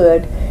I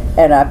could,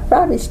 and I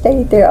probably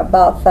stayed there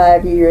about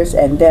 5 years,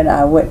 and then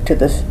I went to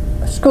the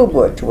school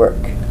board to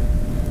work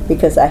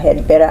because I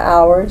had better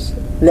hours,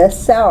 less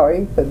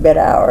salary, but better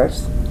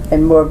hours,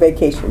 and more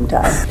vacation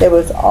time. There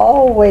was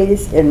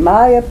always, in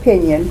my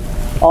opinion,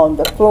 on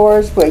the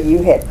floors where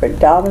you had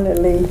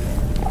predominantly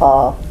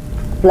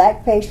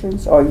black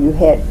patients or you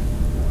had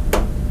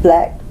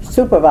black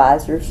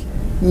supervisors,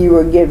 you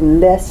were given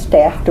less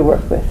staff to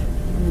work with.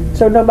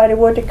 So nobody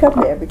wanted to come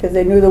there because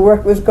they knew the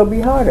work was going to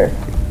be harder.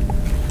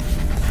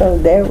 So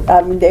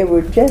they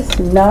were just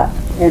not,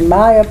 in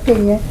my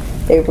opinion,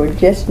 they were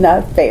just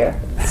not fair.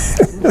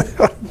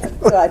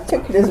 So I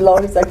took it as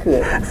long as I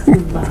could.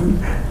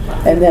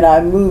 And then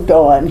I moved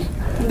on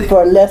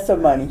for lesser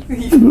money.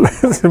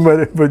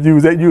 but you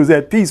was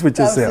at peace with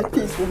yourself. I was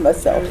at peace with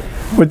myself.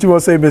 What you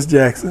want to say, Miss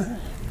Jackson?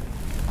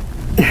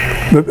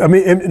 But,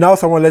 and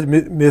also I want to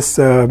let Miss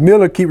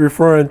Miller keep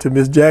referring to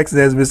Miss Jackson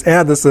as Miss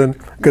Anderson,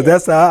 because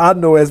that's how I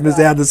know as Miss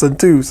Anderson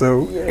too.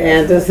 So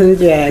Anderson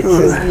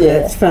Jackson,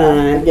 that's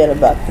fine. Forget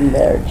about the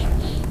marriage.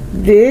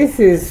 This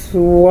is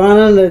one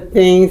of the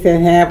things that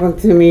happened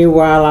to me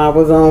while I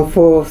was on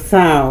 4th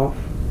South.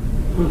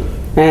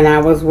 And I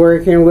was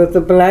working with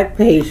a black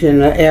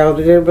patient, an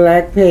elderly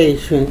black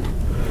patient.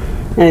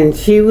 And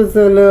she was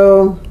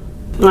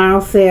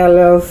I'll say a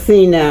little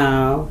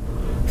senile.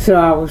 So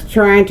I was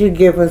trying to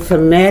give her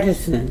some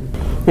medicine.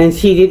 And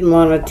she didn't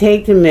want to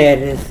take the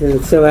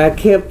medicine, so I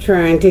kept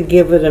trying to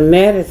give her the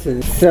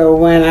medicine. So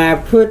when I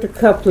put a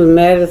couple of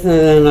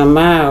medicines in her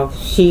mouth,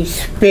 she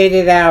spit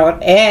it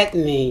out at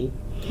me.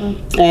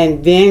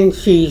 And then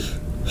she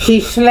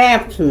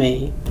slapped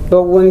me.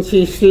 But when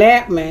she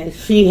slapped me,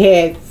 she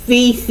had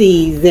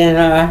feces in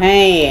her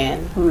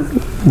hand.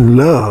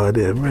 Lord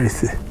have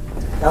mercy.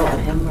 Lord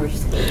have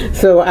mercy.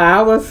 So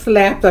I was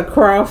slapped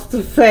across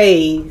the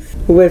face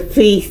with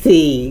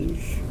feces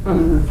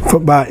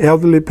By an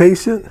elderly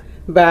patient?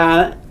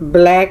 by a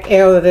black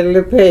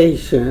elderly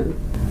patient.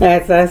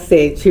 As I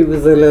said, she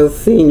was a little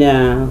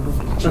senile.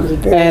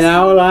 And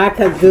all I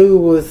could do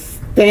was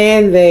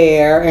stand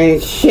there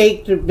and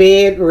shake the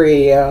bed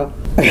rail.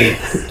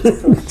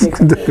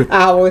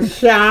 I was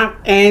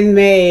shocked and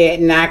mad,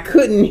 and I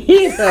couldn't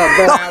hit her,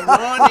 but I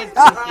wanted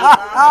to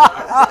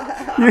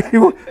hit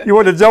her. You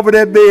want to jump in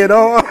that bed,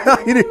 oh?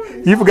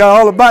 You forgot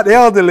all about the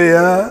elderly,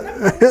 huh?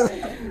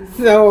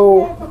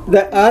 So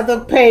the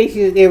other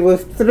patients, there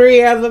was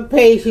 3 other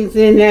patients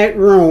in that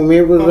room.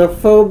 It was a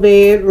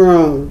 4-bed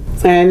room.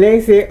 And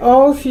they said,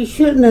 oh, she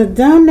shouldn't have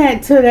done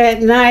that to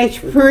that nice,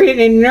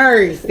 pretty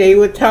nurse. They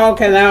were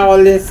talking all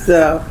this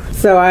stuff.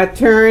 So I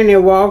turned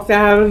and walked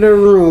out of the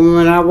room.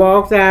 When I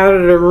walked out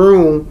of the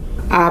room,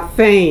 I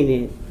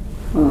fainted.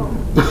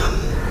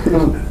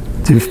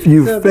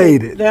 You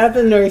faded. The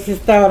other nurses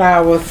thought I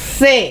was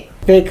sick.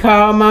 They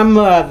called my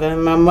mother.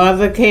 My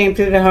mother came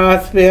to the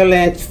hospital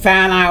and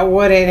found out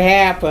what had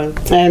happened.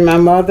 And my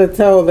mother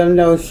told them,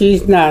 no,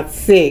 she's not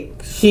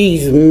sick.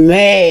 She's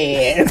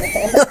mad.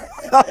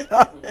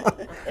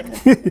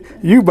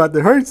 You about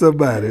to hurt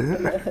somebody.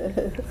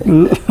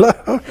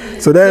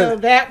 So So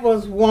that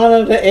was one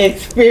of the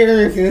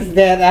experiences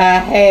that I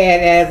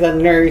had as a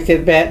nurse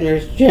at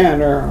Veterans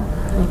General.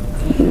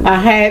 I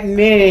had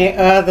many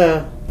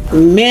other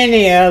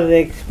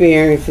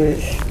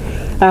experiences.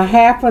 I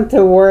happened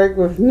to work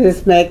with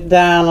Miss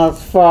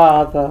McDonald's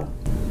father,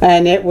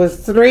 and it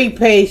was 3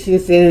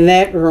 patients in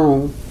that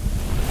room,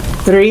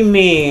 3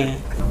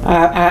 men.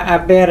 I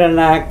better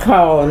not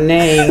call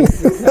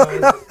names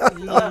because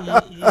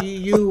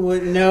you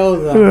would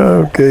know them.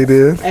 Okay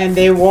then. And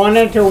they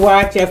wanted to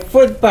watch a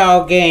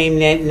football game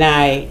that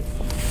night,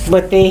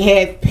 but they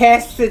had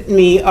pestered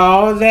me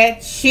all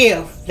that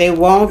shift. They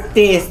want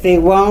this, they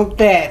want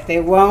that,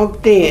 they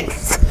want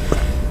this.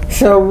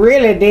 So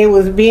really they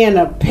was being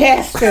a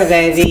pester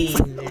that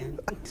evening.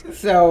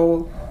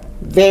 So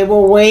they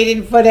were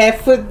waiting for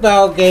that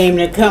football game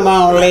to come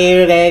on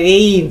later that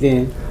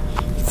evening.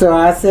 So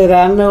I said,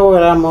 I know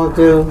what I'm going to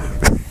do.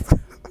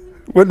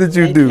 What did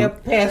you do? They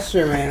kept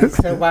pestering.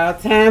 So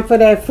about time for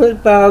that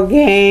football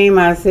game,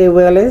 I said,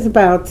 well, it's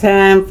about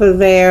time for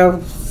their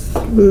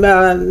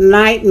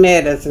night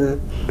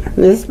medicine.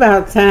 It's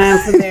about time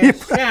for their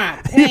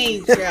shot,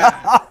 pain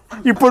shot.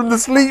 You put them to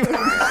sleep.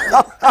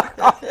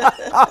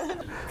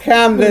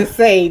 Come to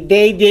say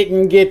they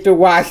didn't get to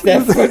watch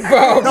that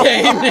football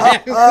game.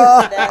 That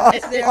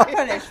was their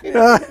punishment.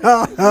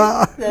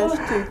 That's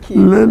too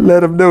cute.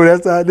 Let them know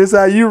this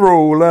how you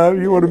roll, huh?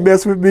 You want to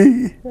mess with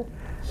me?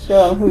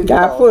 Show 'em who you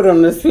I are. put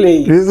them to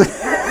sleep.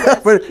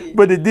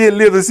 but they did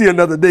live to see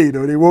another day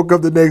though. They woke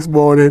up the next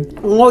morning.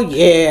 Oh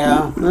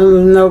yeah,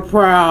 no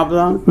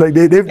problem. Like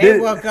they They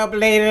woke up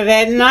later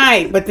that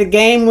night, but the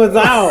game was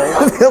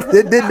off.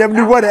 they never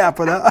knew what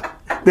happened. Huh?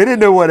 They didn't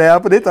know what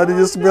happened. They thought they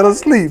just fell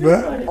asleep,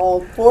 huh?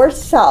 On 4th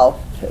South,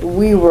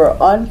 we were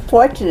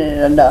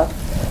unfortunate enough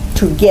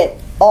to get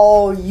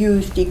all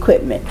used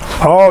equipment.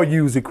 All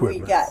used We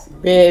equipment. got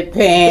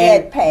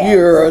Bedpan,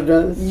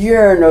 bedpans,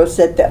 urinals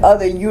that the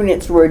other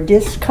units were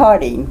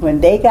discarding.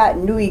 When they got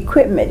new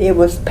equipment, it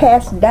was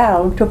passed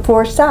down to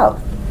 4th South.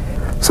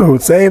 So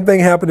same thing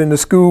happened in the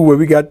school where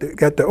we got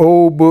the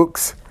old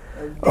books.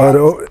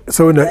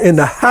 So in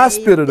the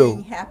hospital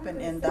though,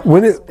 Happened in the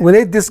when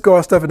they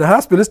discard stuff in the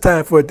hospital, it's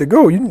time for it to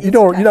go.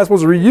 You're not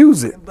supposed to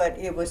reuse it. But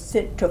it was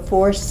sent to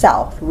 4th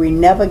South. We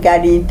never got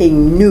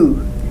anything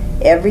new.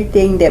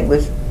 Everything that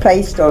was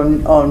placed on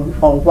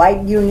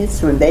white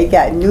units when they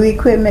got new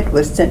equipment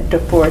was sent to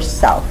 4th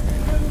South.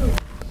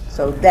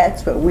 So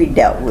that's what we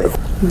dealt with.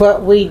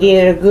 but we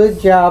did a good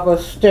job of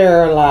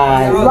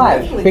sterilizing.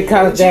 Right.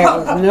 Because there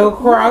was no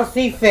cross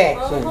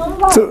infection.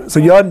 So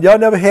y'all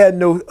never had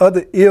no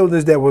other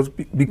illness that was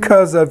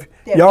because of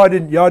y'all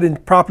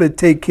didn't properly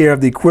take care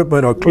of the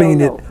equipment or clean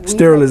No. it,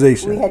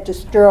 sterilization. We had to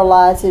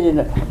sterilize it,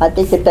 and I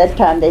think at that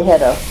time they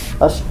had a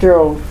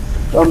sterile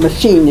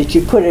machine that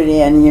you put it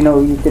in, you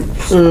could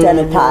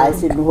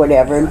sanitize it and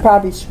whatever, and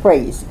probably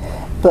sprays.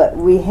 But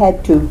we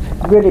had to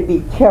really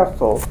be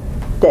careful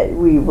that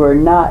we were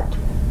not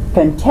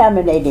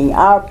contaminating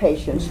our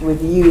patients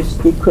with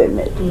used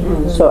equipment.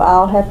 So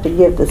I'll have to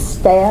give the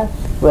staff,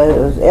 whether it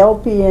was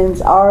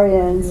LPNs,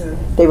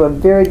 RNs, they were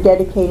very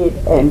dedicated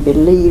and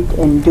believed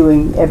in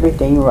doing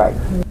everything right.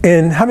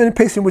 And how many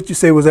patients would you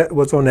say was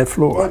on that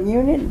floor? That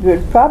unit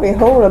would probably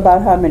hold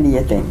about how many,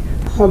 you think?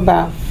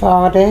 About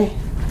 40,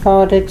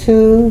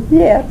 42.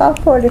 Yeah, about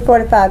 40,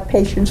 45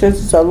 patients. This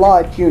is a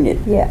large unit.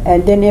 Yeah,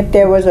 and then if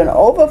there was an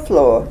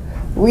overflow,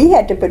 we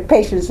had to put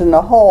patients in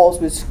the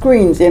halls with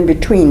screens in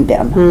between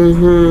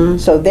them.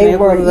 So they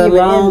weren't was a even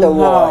in long the ward.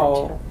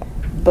 haul.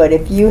 But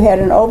if you had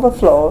an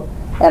overflow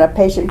and a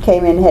patient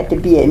came in and had to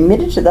be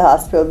admitted to the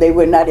hospital, they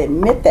would not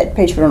admit that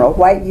patient on a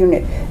white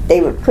unit.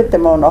 They would put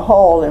them on the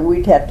hall and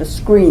we'd have to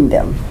screen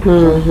them.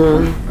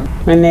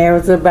 And there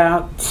was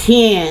about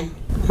 10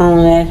 on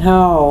that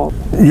hall.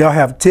 Y'all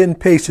have 10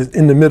 patients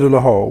in the middle of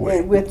the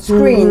hallway. with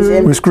screens. Mm-hmm.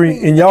 in With screen,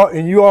 between.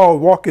 and you all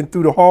walking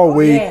through the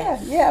hallway.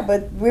 Yeah,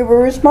 but we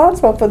were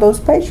responsible for those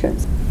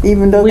patients,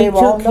 even though We they were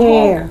took on the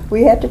care. hall.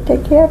 We had to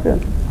take care of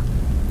them.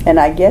 And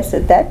I guess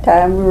at that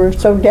time we were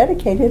so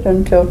dedicated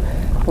until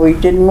we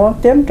didn't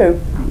want them to,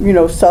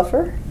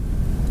 suffer.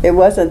 It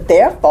wasn't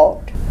their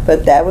fault,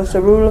 but that was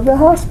the rule of the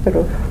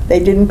hospital. They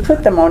didn't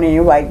put them on any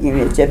white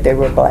units if they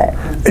were black.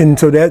 And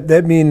so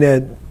that mean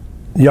that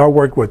y'all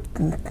work, what,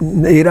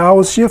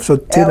 8-hour shifts or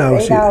 10-hour 8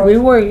 shifts? hours. We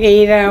worked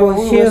 8-hour Well,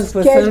 we were shifts,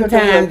 but scheduled to work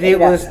sometimes 8 it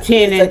was hours.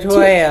 10 and It's a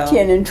 12.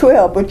 10 and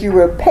 12, but you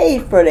were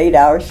paid for an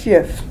 8-hour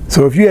shift.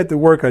 So if you had to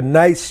work a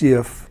night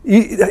shift,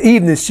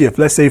 evening shift,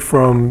 let's say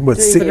from, what,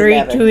 6, 3 to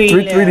 11.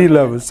 3 to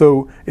 11.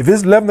 So if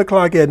it's 11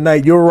 o'clock at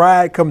night, your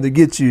ride come to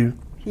get you.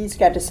 He's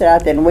got to sit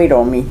out there and wait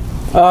on me.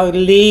 Or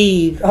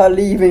leave. Or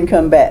leave and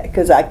come back,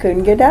 because I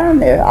couldn't get down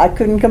there. I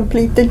couldn't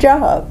complete the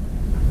job.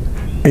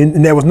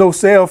 And there was no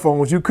cell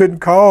phones. You couldn't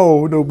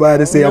call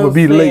nobody to say, I'm going to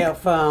be No late. cell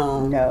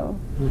phone. No.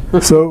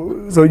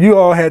 So you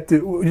all had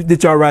to,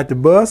 did y'all ride the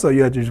bus or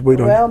you had to just wait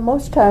on Well,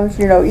 most times,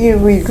 either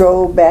we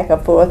drove back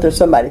and forth or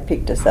somebody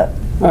picked us up.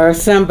 Or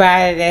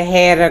somebody that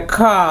had a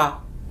car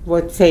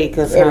would take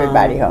us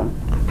Everybody home.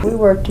 We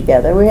worked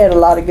together. We had a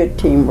lot of good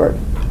teamwork.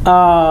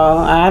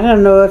 I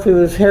don't know if it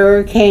was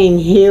Hurricane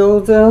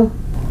Hilda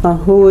or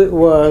who it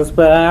was,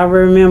 but I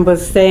remember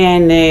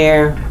staying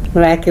there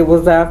like it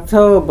was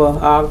October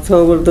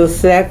the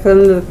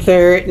 2nd, the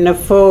 3rd, and the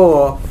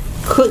 4th.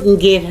 Couldn't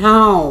get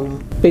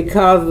home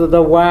because of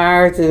the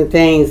wires and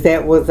things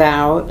that was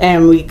out,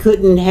 and we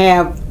couldn't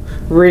have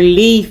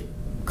relief,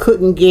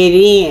 couldn't get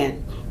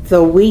in,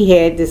 so we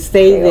had to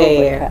stay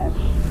there.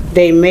 Overtime.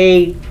 They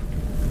made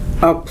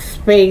a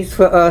space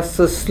for us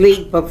to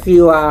sleep a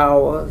few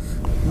hours,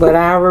 but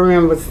I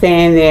remember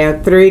staying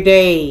there 3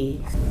 days.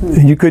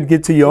 And you couldn't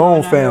get to your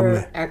own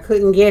family. I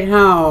couldn't get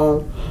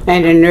home,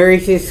 and the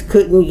nurses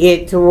couldn't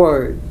get to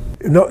work.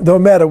 No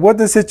matter what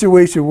the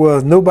situation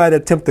was, nobody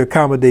attempted to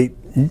accommodate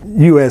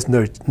you as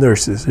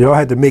nurses. Y'all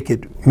had to make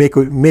it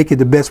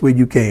the best way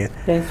you can.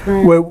 That's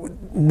right. Well,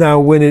 now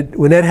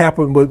when that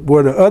happened,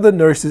 were the other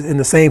nurses in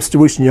the same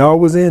situation y'all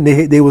was in?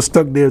 They were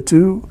stuck there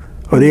too,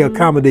 or they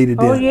accommodated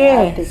them? Oh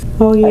yes.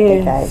 Oh I think I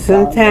yeah. had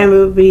Sometimes it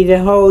would be the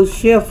whole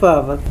shift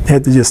of us.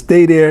 Had to just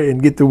stay there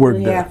and get the work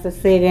We done. have to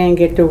stay there and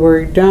get the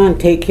work done,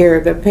 take care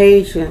of the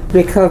patient,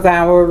 because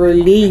our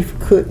relief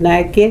could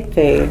not get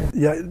there.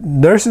 Yeah,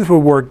 nurses would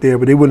work there,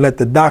 but they wouldn't let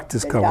the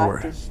doctors come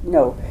work.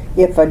 No.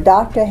 If a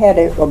doctor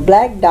a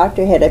black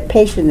doctor had a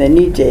patient that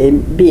needed to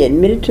be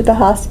admitted to the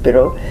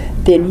hospital,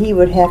 then he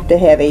would have to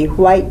have a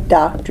white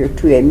doctor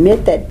to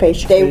admit that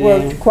patient. They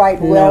worked quite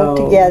well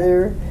No.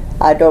 together.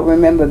 I don't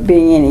remember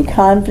being any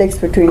conflicts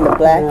between the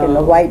black and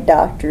the No. white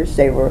doctors.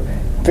 They were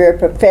very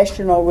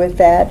professional with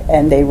that,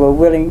 and they were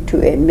willing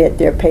to admit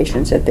their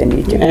patients that they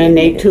needed to be And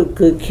they admitted. took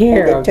good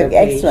care And of they the took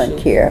excellent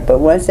patient. care. But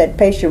once that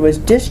patient was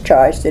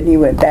discharged, then he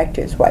went back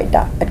to his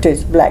to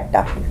his black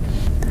doctor.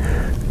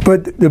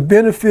 But the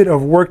benefit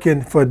of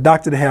working for a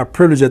doctor to have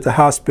privilege at the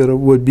hospital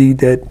would be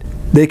that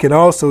they can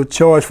also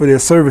charge for their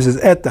services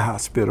at the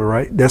hospital,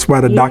 right? That's why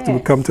the doctor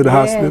would come to the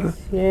hospital.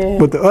 Yes.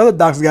 But the other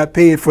doctors got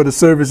paid for the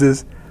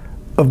services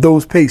of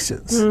those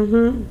patients.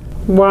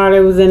 While they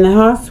was in the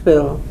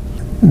hospital.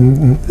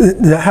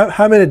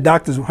 How many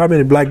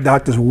black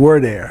doctors were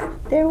there?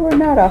 There were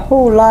not a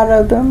whole lot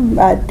of them.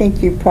 I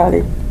think you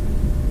probably,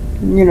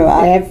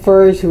 At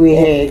first we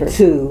had first.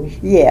 2.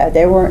 yeah,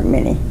 there weren't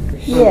many.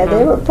 Yeah,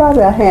 there were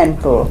probably a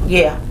handful.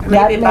 Yeah, Not maybe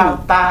many.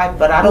 about 5,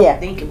 but I don't Yeah.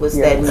 think it was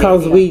Yeah. that many.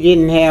 Because we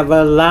didn't have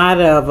a lot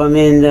of them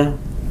in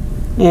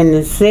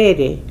the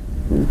city.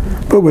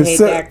 But with, Hey,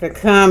 Sou- Dr.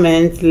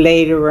 Cummins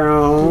later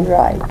on.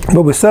 Right.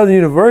 but with Southern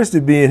University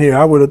being here,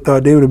 I would have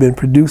thought they would have been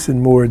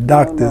producing more No,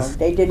 doctors.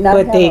 they did not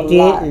But have they a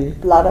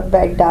didn't. lot of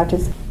black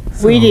doctors.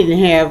 We didn't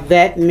have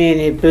that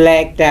many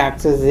black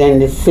doctors in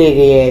the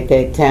city at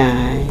that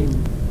time.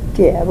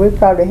 Yeah, we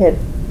probably had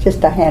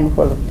just a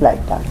handful of black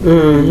doctors.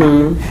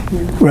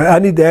 Mm-hmm. Well, I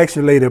need to ask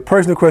you later.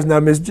 Personal question now,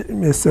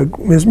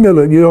 Miss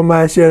Miller. You don't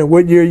mind sharing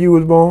what year you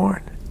was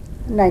born?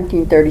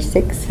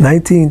 1936.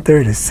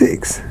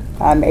 1936.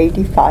 I'm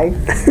 85.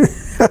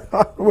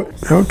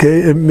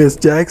 Okay, and Miss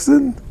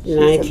Jackson,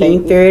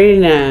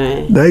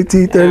 1939.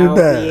 1939.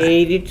 I'll be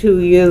 82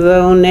 years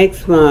old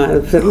next month,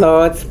 if the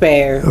Lord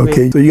spares me.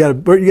 Okay, so you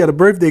got a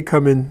birthday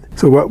coming.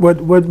 So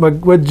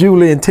what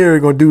Julie and Terry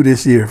gonna do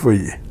this year for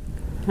you?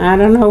 I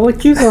don't know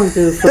what you gonna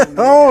do for me.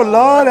 Oh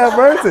Lord have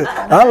mercy!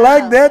 I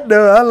like that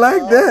though. I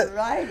like that.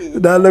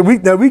 Alrighty. Now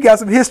look, we got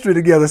some history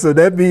together, so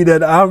that means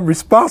that I'm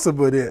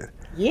responsible then.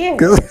 Yeah.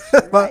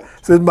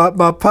 Since my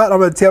pot, I'm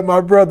gonna tell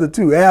my brother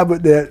too,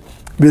 Albert, that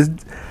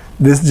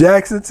Miss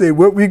Jackson said,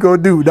 "What we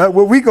gonna do? Not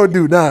what we gonna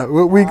do now.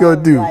 What we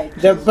gonna do?" Right.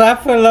 The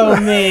Buffalo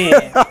Man.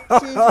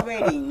 She's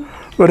waiting.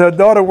 But her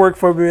daughter worked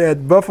for me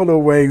at Buffalo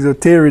Wings, or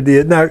Terry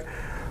did. Now,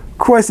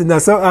 question. Now,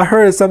 I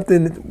heard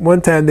something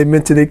one time they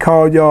mentioned they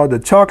called y'all the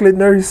chocolate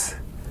nurse.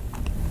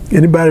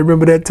 Anybody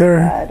remember that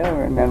term? I don't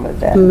remember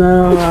that.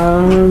 No,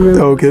 I don't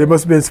remember. Okay, there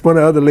must have been one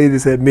of the other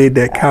ladies that made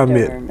that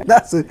comment. remember.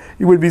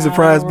 You wouldn't be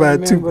surprised by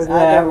it too.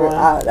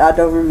 I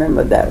don't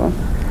remember that one.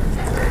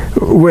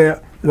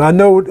 Well, I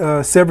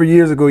know several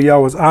years ago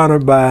y'all was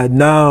honored by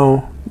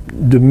now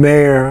the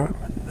mayor,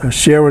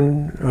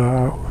 Sharon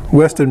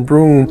Weston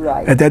Broom.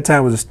 Right. At that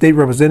time was a state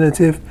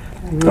representative,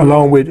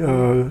 along with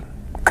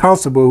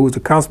constable, who was a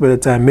constable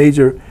at that time,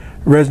 Major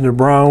Reginald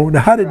Brown.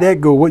 Now, how did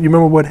that go? What you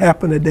remember? What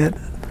happened at that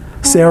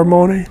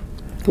ceremony?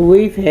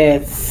 We've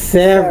had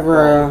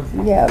several.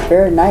 Yeah,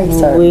 very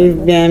nice.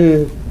 We've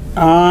been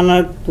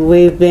honored.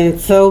 We've been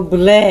so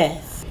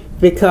blessed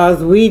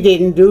because we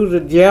didn't do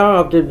the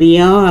job to be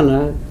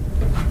honored.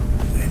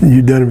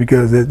 You done it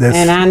because that's.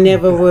 And I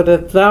never would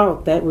have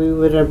thought that we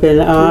would have been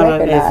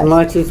honored as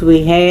much as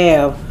we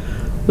have.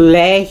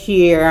 Last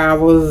year I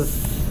was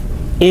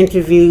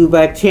interviewed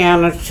by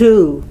Channel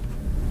 2,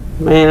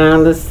 and I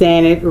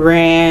understand it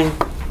ran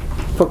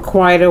for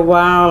quite a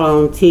while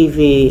on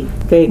TV.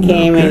 They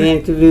came and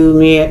interviewed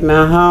me at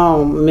my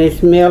home.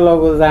 Miss Miller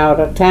was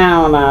out of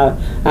town, I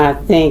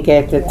think,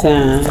 at the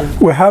time.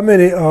 Well, how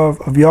many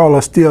of y'all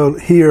are still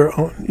here,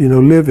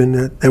 living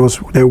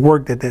that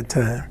worked at that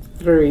time?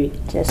 3.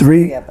 Just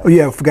 3? of us. Oh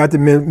yeah, I forgot to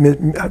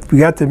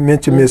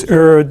mention Miss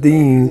Earl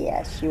Dean.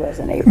 Yes, she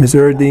wasn't able. Miss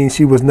Earl Dean,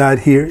 she was not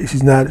here. She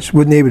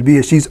wasn't able to be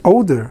here. She's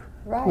older.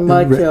 Right.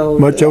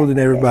 Much older than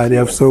everybody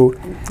else. So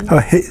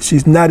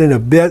she's not in the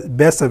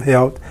best of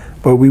health,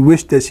 but we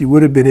wish that she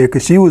would have been here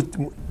because she was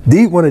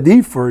one of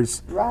the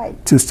first Right.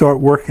 to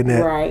start working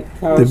at. Right,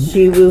 because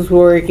she was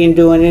working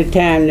during the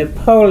time the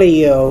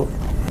polio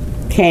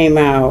came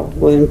out.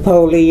 When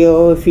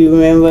polio, if you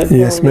remember.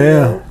 Yes, polio,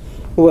 ma'am.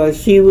 Well,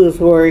 she was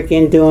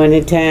working during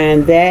the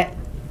time that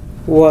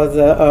was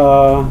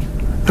a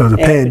It was a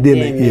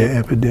pandemic. epidemic. Yeah,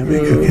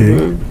 epidemic.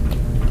 Okay.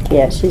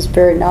 Yeah, she's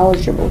very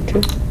knowledgeable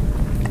too.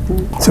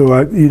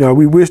 So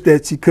we wish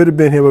that she could have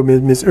been here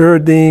with Miss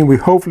Erdine.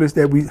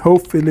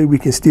 Hopefully we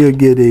can still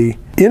get a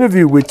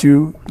interview with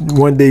you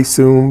one day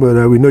soon.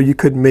 But we know you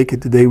couldn't make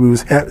it today. We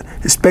was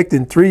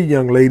expecting 3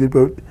 young ladies,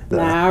 but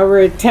Now, I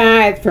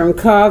retired from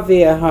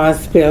Carville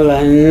Hospital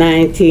in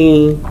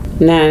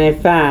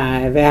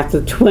 1995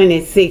 after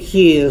 26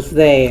 years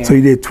there. so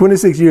you did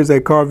 26 years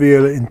at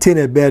Carville and 10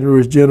 at Baton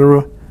Rouge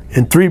General,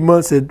 and 3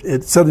 months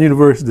at Southern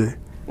University.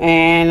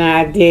 And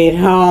I did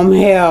home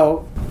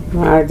health.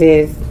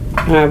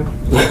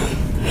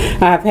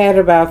 I've had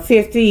about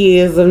 50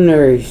 years of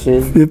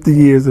nursing. 50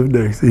 years of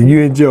nursing.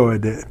 You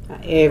enjoyed that.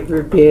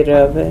 Every bit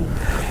of it.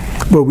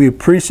 But we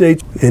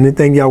appreciate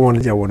anything y'all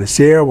want to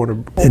share.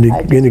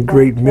 Any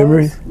great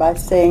memories. By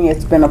saying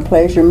it's been a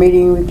pleasure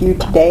meeting with you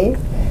today.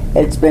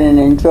 It's been an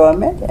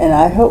enjoyment, and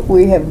I hope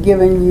we have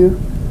given you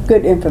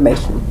good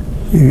information.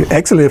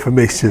 Excellent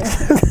information.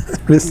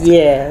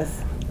 Yes.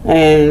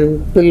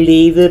 And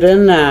believe it or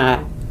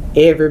not,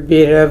 every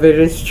bit of it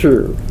is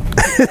true.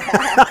 We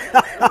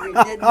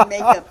didn't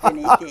make up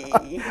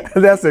anything.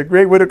 That's a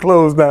great way to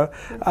close now.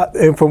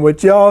 And from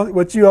what you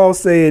all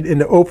said in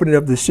the opening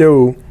of the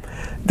show,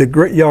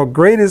 y'all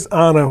greatest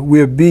honor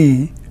will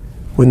be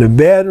when the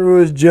Baton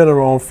Rouge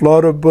General on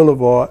Florida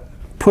Boulevard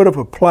put up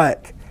a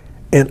plaque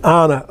in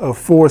honor of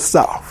 4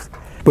 South.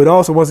 But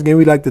also, once again,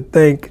 we'd like to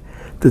thank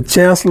the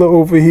Chancellor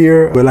over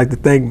here. We'd like to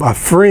thank my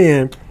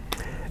friend,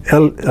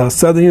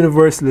 Southern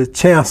University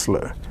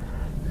Chancellor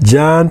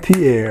John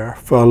Pierre,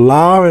 for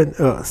allowing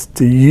us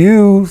to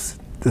use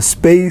the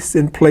space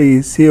and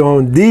place here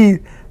on the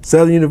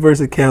Southern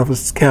University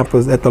campus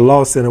at the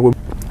Law Center,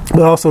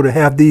 but also to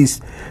have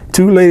these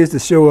 2 ladies to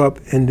show up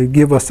and to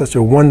give us such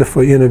a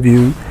wonderful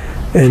interview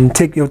and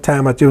take your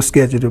time out your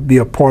schedule to be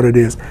a part of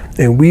this.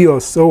 And we are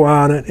so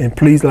honored, and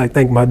please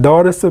thank my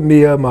daughter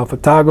Samia, my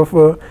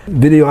photographer,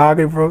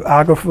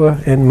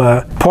 videographer, and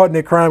my partner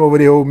in crime over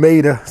there, old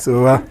Maida.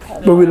 So,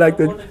 but we like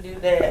to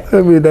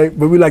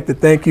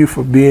thank you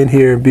for being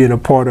here and being a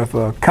part of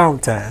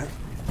Count Time.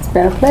 It's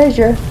been a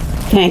pleasure.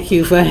 Thank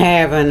you for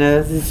having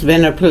us. It's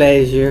been a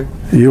pleasure.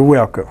 You're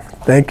welcome.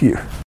 Thank you.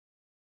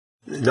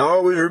 And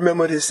always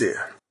remember this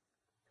here.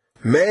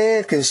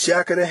 Man can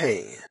shackle the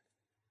hand.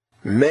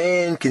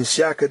 Man can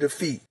shackle the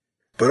feet.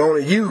 But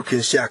only you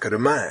can shackle the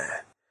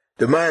mind.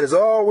 The mind is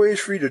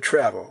always free to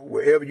travel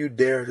wherever you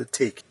dare to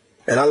take it.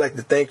 And I'd like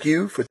to thank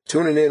you for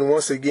tuning in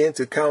once again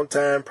to Count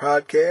Time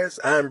Podcast.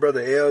 I'm Brother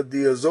L.D.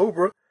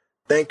 Azobra.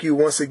 Thank you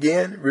once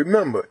again.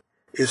 Remember,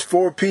 it's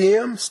 4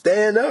 p.m.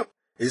 Stand up.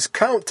 It's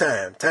count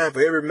time. Time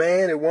for every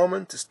man and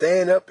woman to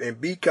stand up and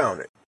be counted.